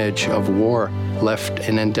carnage of war left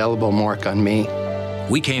an indelible mark on me.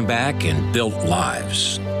 We came back and built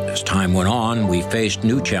lives. As time went on, we faced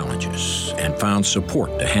new challenges and found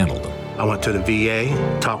support to handle them. I went to the VA,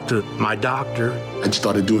 talked to my doctor. I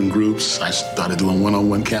started doing groups. I started doing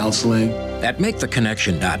one-on-one counseling. At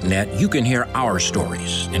MakeTheConnection.net, you can hear our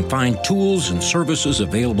stories and find tools and services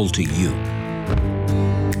available to you.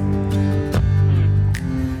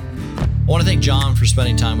 I want to thank John for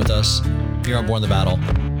spending time with us here on Born the Battle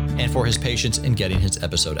and for his patience in getting his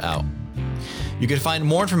episode out. You can find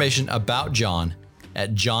more information about John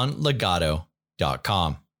at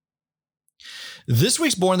johnlegato.com. This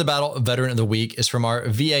week's Born the Battle Veteran of the Week is from our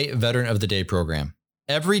VA Veteran of the Day program.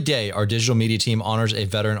 Every day, our digital media team honors a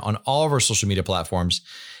veteran on all of our social media platforms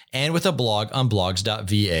and with a blog on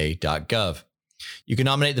blogs.va.gov. You can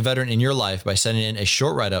nominate the veteran in your life by sending in a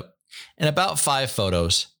short write-up and about 5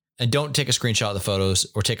 photos And don't take a screenshot of the photos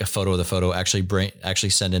or take a photo of the photo. Actually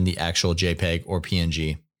send in the actual JPEG or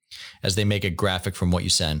PNG, as they make a graphic from what you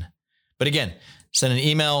send. But again, send an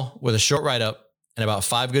email with a short write-up and about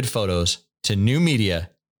 5 good photos to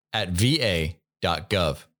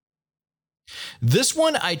newmedia@va.gov. This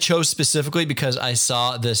one I chose specifically because I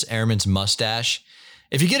saw this airman's mustache.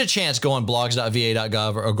 If you get a chance, go on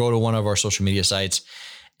blogs.va.gov or go to one of our social media sites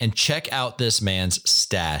and check out this man's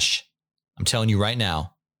stash. I'm telling you right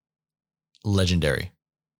now, legendary.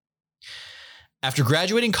 After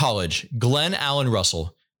graduating college, Glenn Allen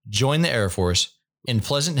Russell joined the Air Force in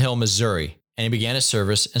Pleasant Hill, Missouri, and he began his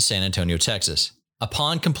service in San Antonio, Texas.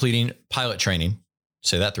 Upon completing pilot training,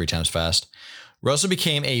 say that 3 times fast, Russell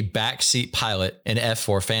became a backseat pilot in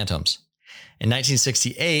F-4 Phantoms. In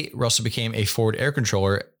 1968, Russell became a forward air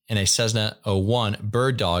controller in a Cessna 01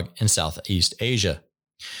 Bird Dog in Southeast Asia.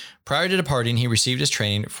 Prior to departing, he received his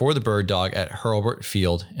training for the Bird Dog at Hurlburt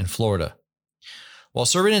Field in Florida. While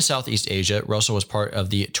serving in Southeast Asia, Russell was part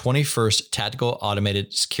of the 21st Tactical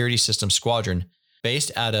Automated Security Systems Squadron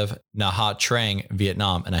based out of Nha Trang,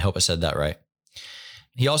 Vietnam, and I hope I said that right.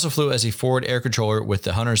 He also flew as a forward air controller with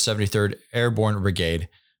the 173rd Airborne Brigade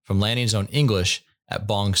from Landing Zone English at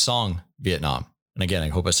Bong Song, Vietnam. And again, I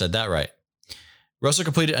hope I said that right. Russell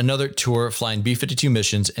completed another tour flying B-52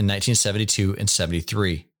 missions in 1972 and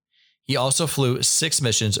 73. He also flew 6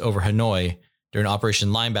 missions over Hanoi during Operation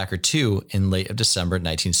Linebacker 2 in late of December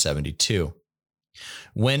 1972.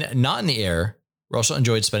 When not in the air, Russell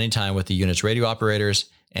enjoyed spending time with the unit's radio operators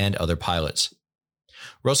and other pilots.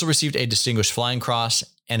 Russell received a Distinguished Flying Cross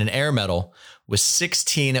and an Air Medal with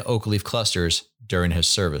 16 oak leaf clusters during his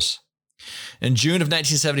service. In June of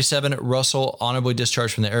 1977, Russell honorably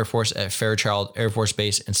discharged from the Air Force at Fairchild Air Force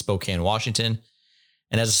Base in Spokane, Washington.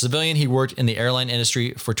 And as a civilian, he worked in the airline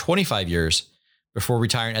industry for 25 years before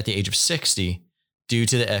retiring at the age of 60 due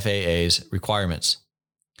to the FAA's requirements.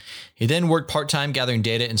 He then worked part-time gathering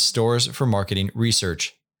data in stores for marketing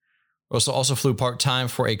research. Russell also flew part-time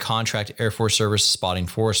for a contract Air Force service spotting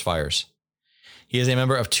forest fires. He is a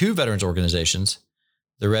member of 2 veterans organizations,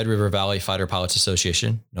 the Red River Valley Fighter Pilots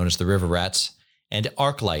Association, known as the River Rats, and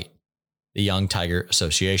ArcLight, the Young Tiger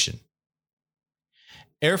Association.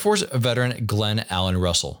 Air Force veteran Glenn Allen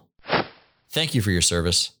Russell, thank you for your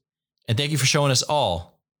service, and thank you for showing us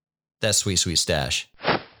all that sweet, sweet stash.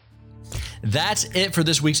 That's it for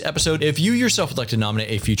this week's episode. If you yourself would like to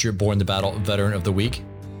nominate a future Born in the Battle Veteran of the Week,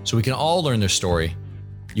 so we can all learn their story,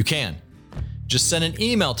 you can. Just send an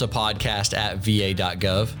email to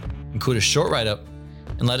podcast@va.gov, include a short write-up,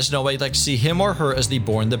 and let us know why you'd like to see him or her as the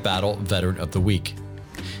Born in the Battle Veteran of the Week.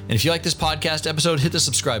 And if you like this podcast episode, hit the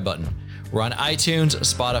subscribe button. We're on iTunes,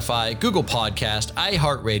 Spotify, Google Podcast,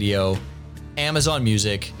 iHeartRadio, Amazon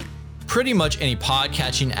Music, pretty much any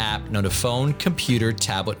podcatching app known to phone, computer,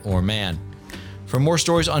 tablet, or man. For more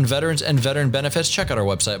stories on veterans and veteran benefits, check out our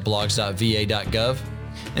website, blogs.va.gov,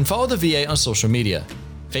 and follow the VA on social media: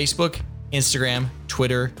 Facebook, Instagram,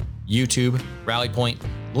 Twitter, YouTube, Rally Point,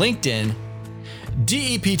 LinkedIn,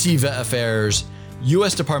 DEPT Vet Affairs,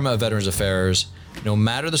 U.S. Department of Veterans Affairs. No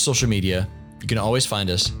matter the social media, you can always find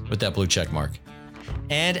us with that blue check mark.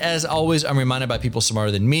 And as always, I'm reminded by people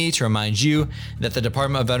smarter than me to remind you that the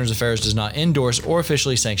Department of Veterans Affairs does not endorse or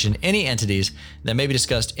officially sanction any entities that may be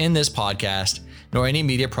discussed in this podcast, nor any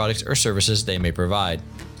media products or services they may provide.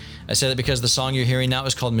 I say that because the song you're hearing now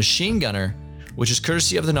is called Machine Gunner, which is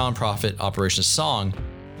courtesy of the nonprofit Operation Song,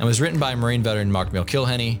 and was written by Marine veteran Mark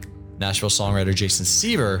Milkilhenny, Nashville songwriter Jason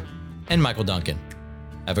Seaver, and Michael Duncan.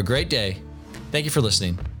 Have a great day. Thank you for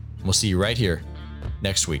listening. We'll see you right here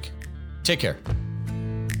next week. Take care.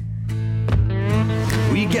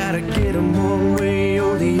 We gotta get 'em one way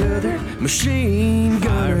or the other. Machine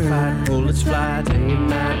gunner, fight bullets fly, day and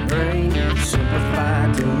night rain.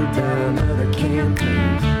 Simplify till we die, another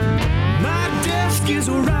campaign. My desk is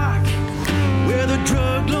a rock where the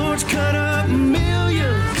drug lords cut up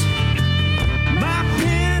millions. My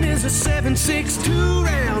pen is a 7.62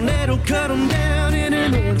 round that'll cut 'em down in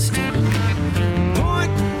an instant.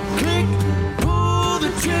 Point, click, pull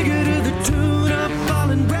the trigger to the tune of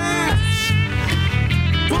falling brass.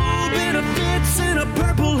 Full benefits and a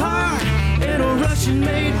purple heart and a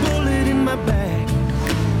Russian-made bullet in my bag.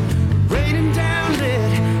 Raining down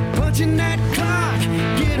lead, punching that clock.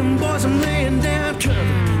 Get 'em boys, I'm laying down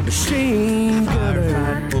cover. Machine gunner,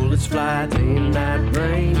 fight bullets fly, day and night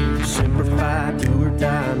rain. Simplify, do or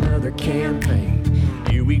die, another campaign.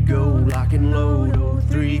 Here we go, lock and load,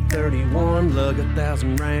 0331, lug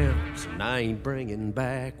 1,000 rounds, and I ain't bringing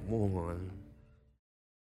back one.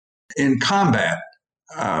 In combat,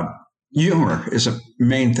 humor is a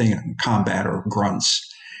main thing in combat, or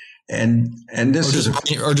grunts. And this is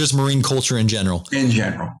just Marine culture in general. In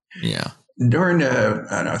general. Yeah. During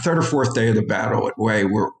the third or fourth day of the battle at Way,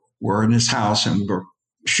 we're in this house and we're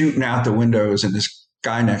shooting out the windows, and this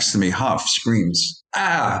guy next to me, Huff, screams,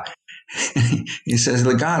 "Ah!" He says,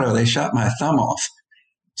 "Legato, they shot my thumb off."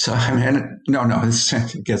 So I mean, no,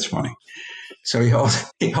 it gets funny. So he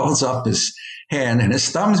holds up his hand and his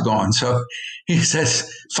thumb's gone. So he says,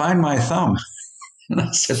 "Find my thumb." And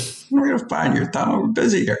I said, "We're going to find your thumb. We're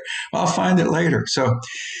busy here. I'll find it later." So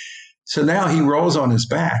now he rolls on his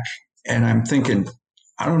back, and I'm thinking,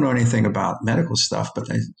 I don't know anything about medical stuff, but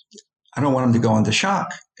I don't want him to go into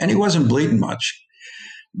shock. And he wasn't bleeding much.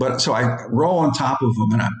 But so I roll on top of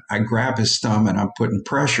him, and I grab his thumb, and I'm putting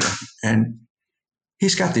pressure. And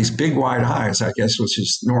he's got these big wide eyes, I guess, which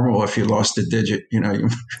is normal if you lost a digit.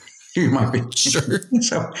 You might be. Sure.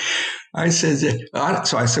 So I said,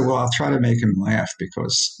 well, I'll try to make him laugh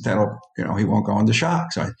because that'll, he won't go into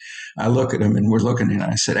shock. So I look at him, and we're looking, and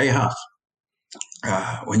I said, "Hey, Huff,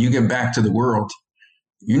 when you get back to the world,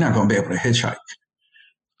 you're not going to be able to hitchhike."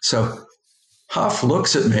 So Huff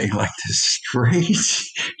looks at me like this strange,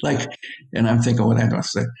 and I'm thinking, what am I going to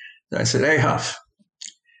say? I said, "Hey, Huff,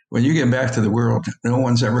 when you get back to the world, no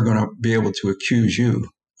one's ever going to be able to accuse you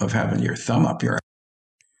of having your thumb up your ass."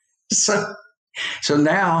 So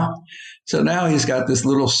now he's got this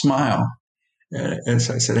little smile. And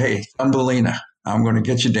so I said, "Hey, Thumbelina, I'm going to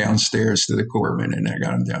get you downstairs to the corpsman." And I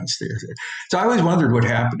got him downstairs. So I always wondered what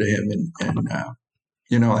happened to him.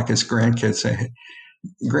 And like his grandkids say,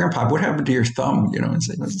 "Grandpa, what happened to your thumb?" And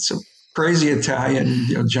say, "It's a crazy Italian,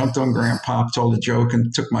 jumped on Grandpa, told a joke,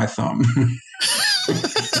 and took my thumb."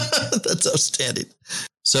 That's outstanding.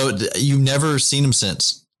 So you've never seen him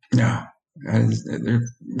since? No. There are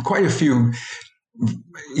quite a few.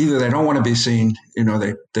 Either they don't want to be seen,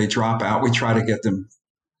 they drop out. We try to get them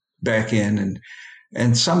back in,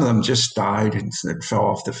 and some of them just died and fell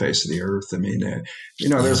off the face of the earth. I mean,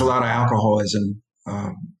 there's a lot of alcoholism,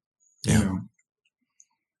 and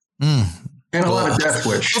a lot of death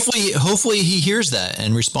wish. Hopefully he hears that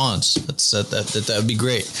and responds. That would be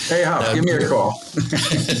great. Hey, Huff, give me a call.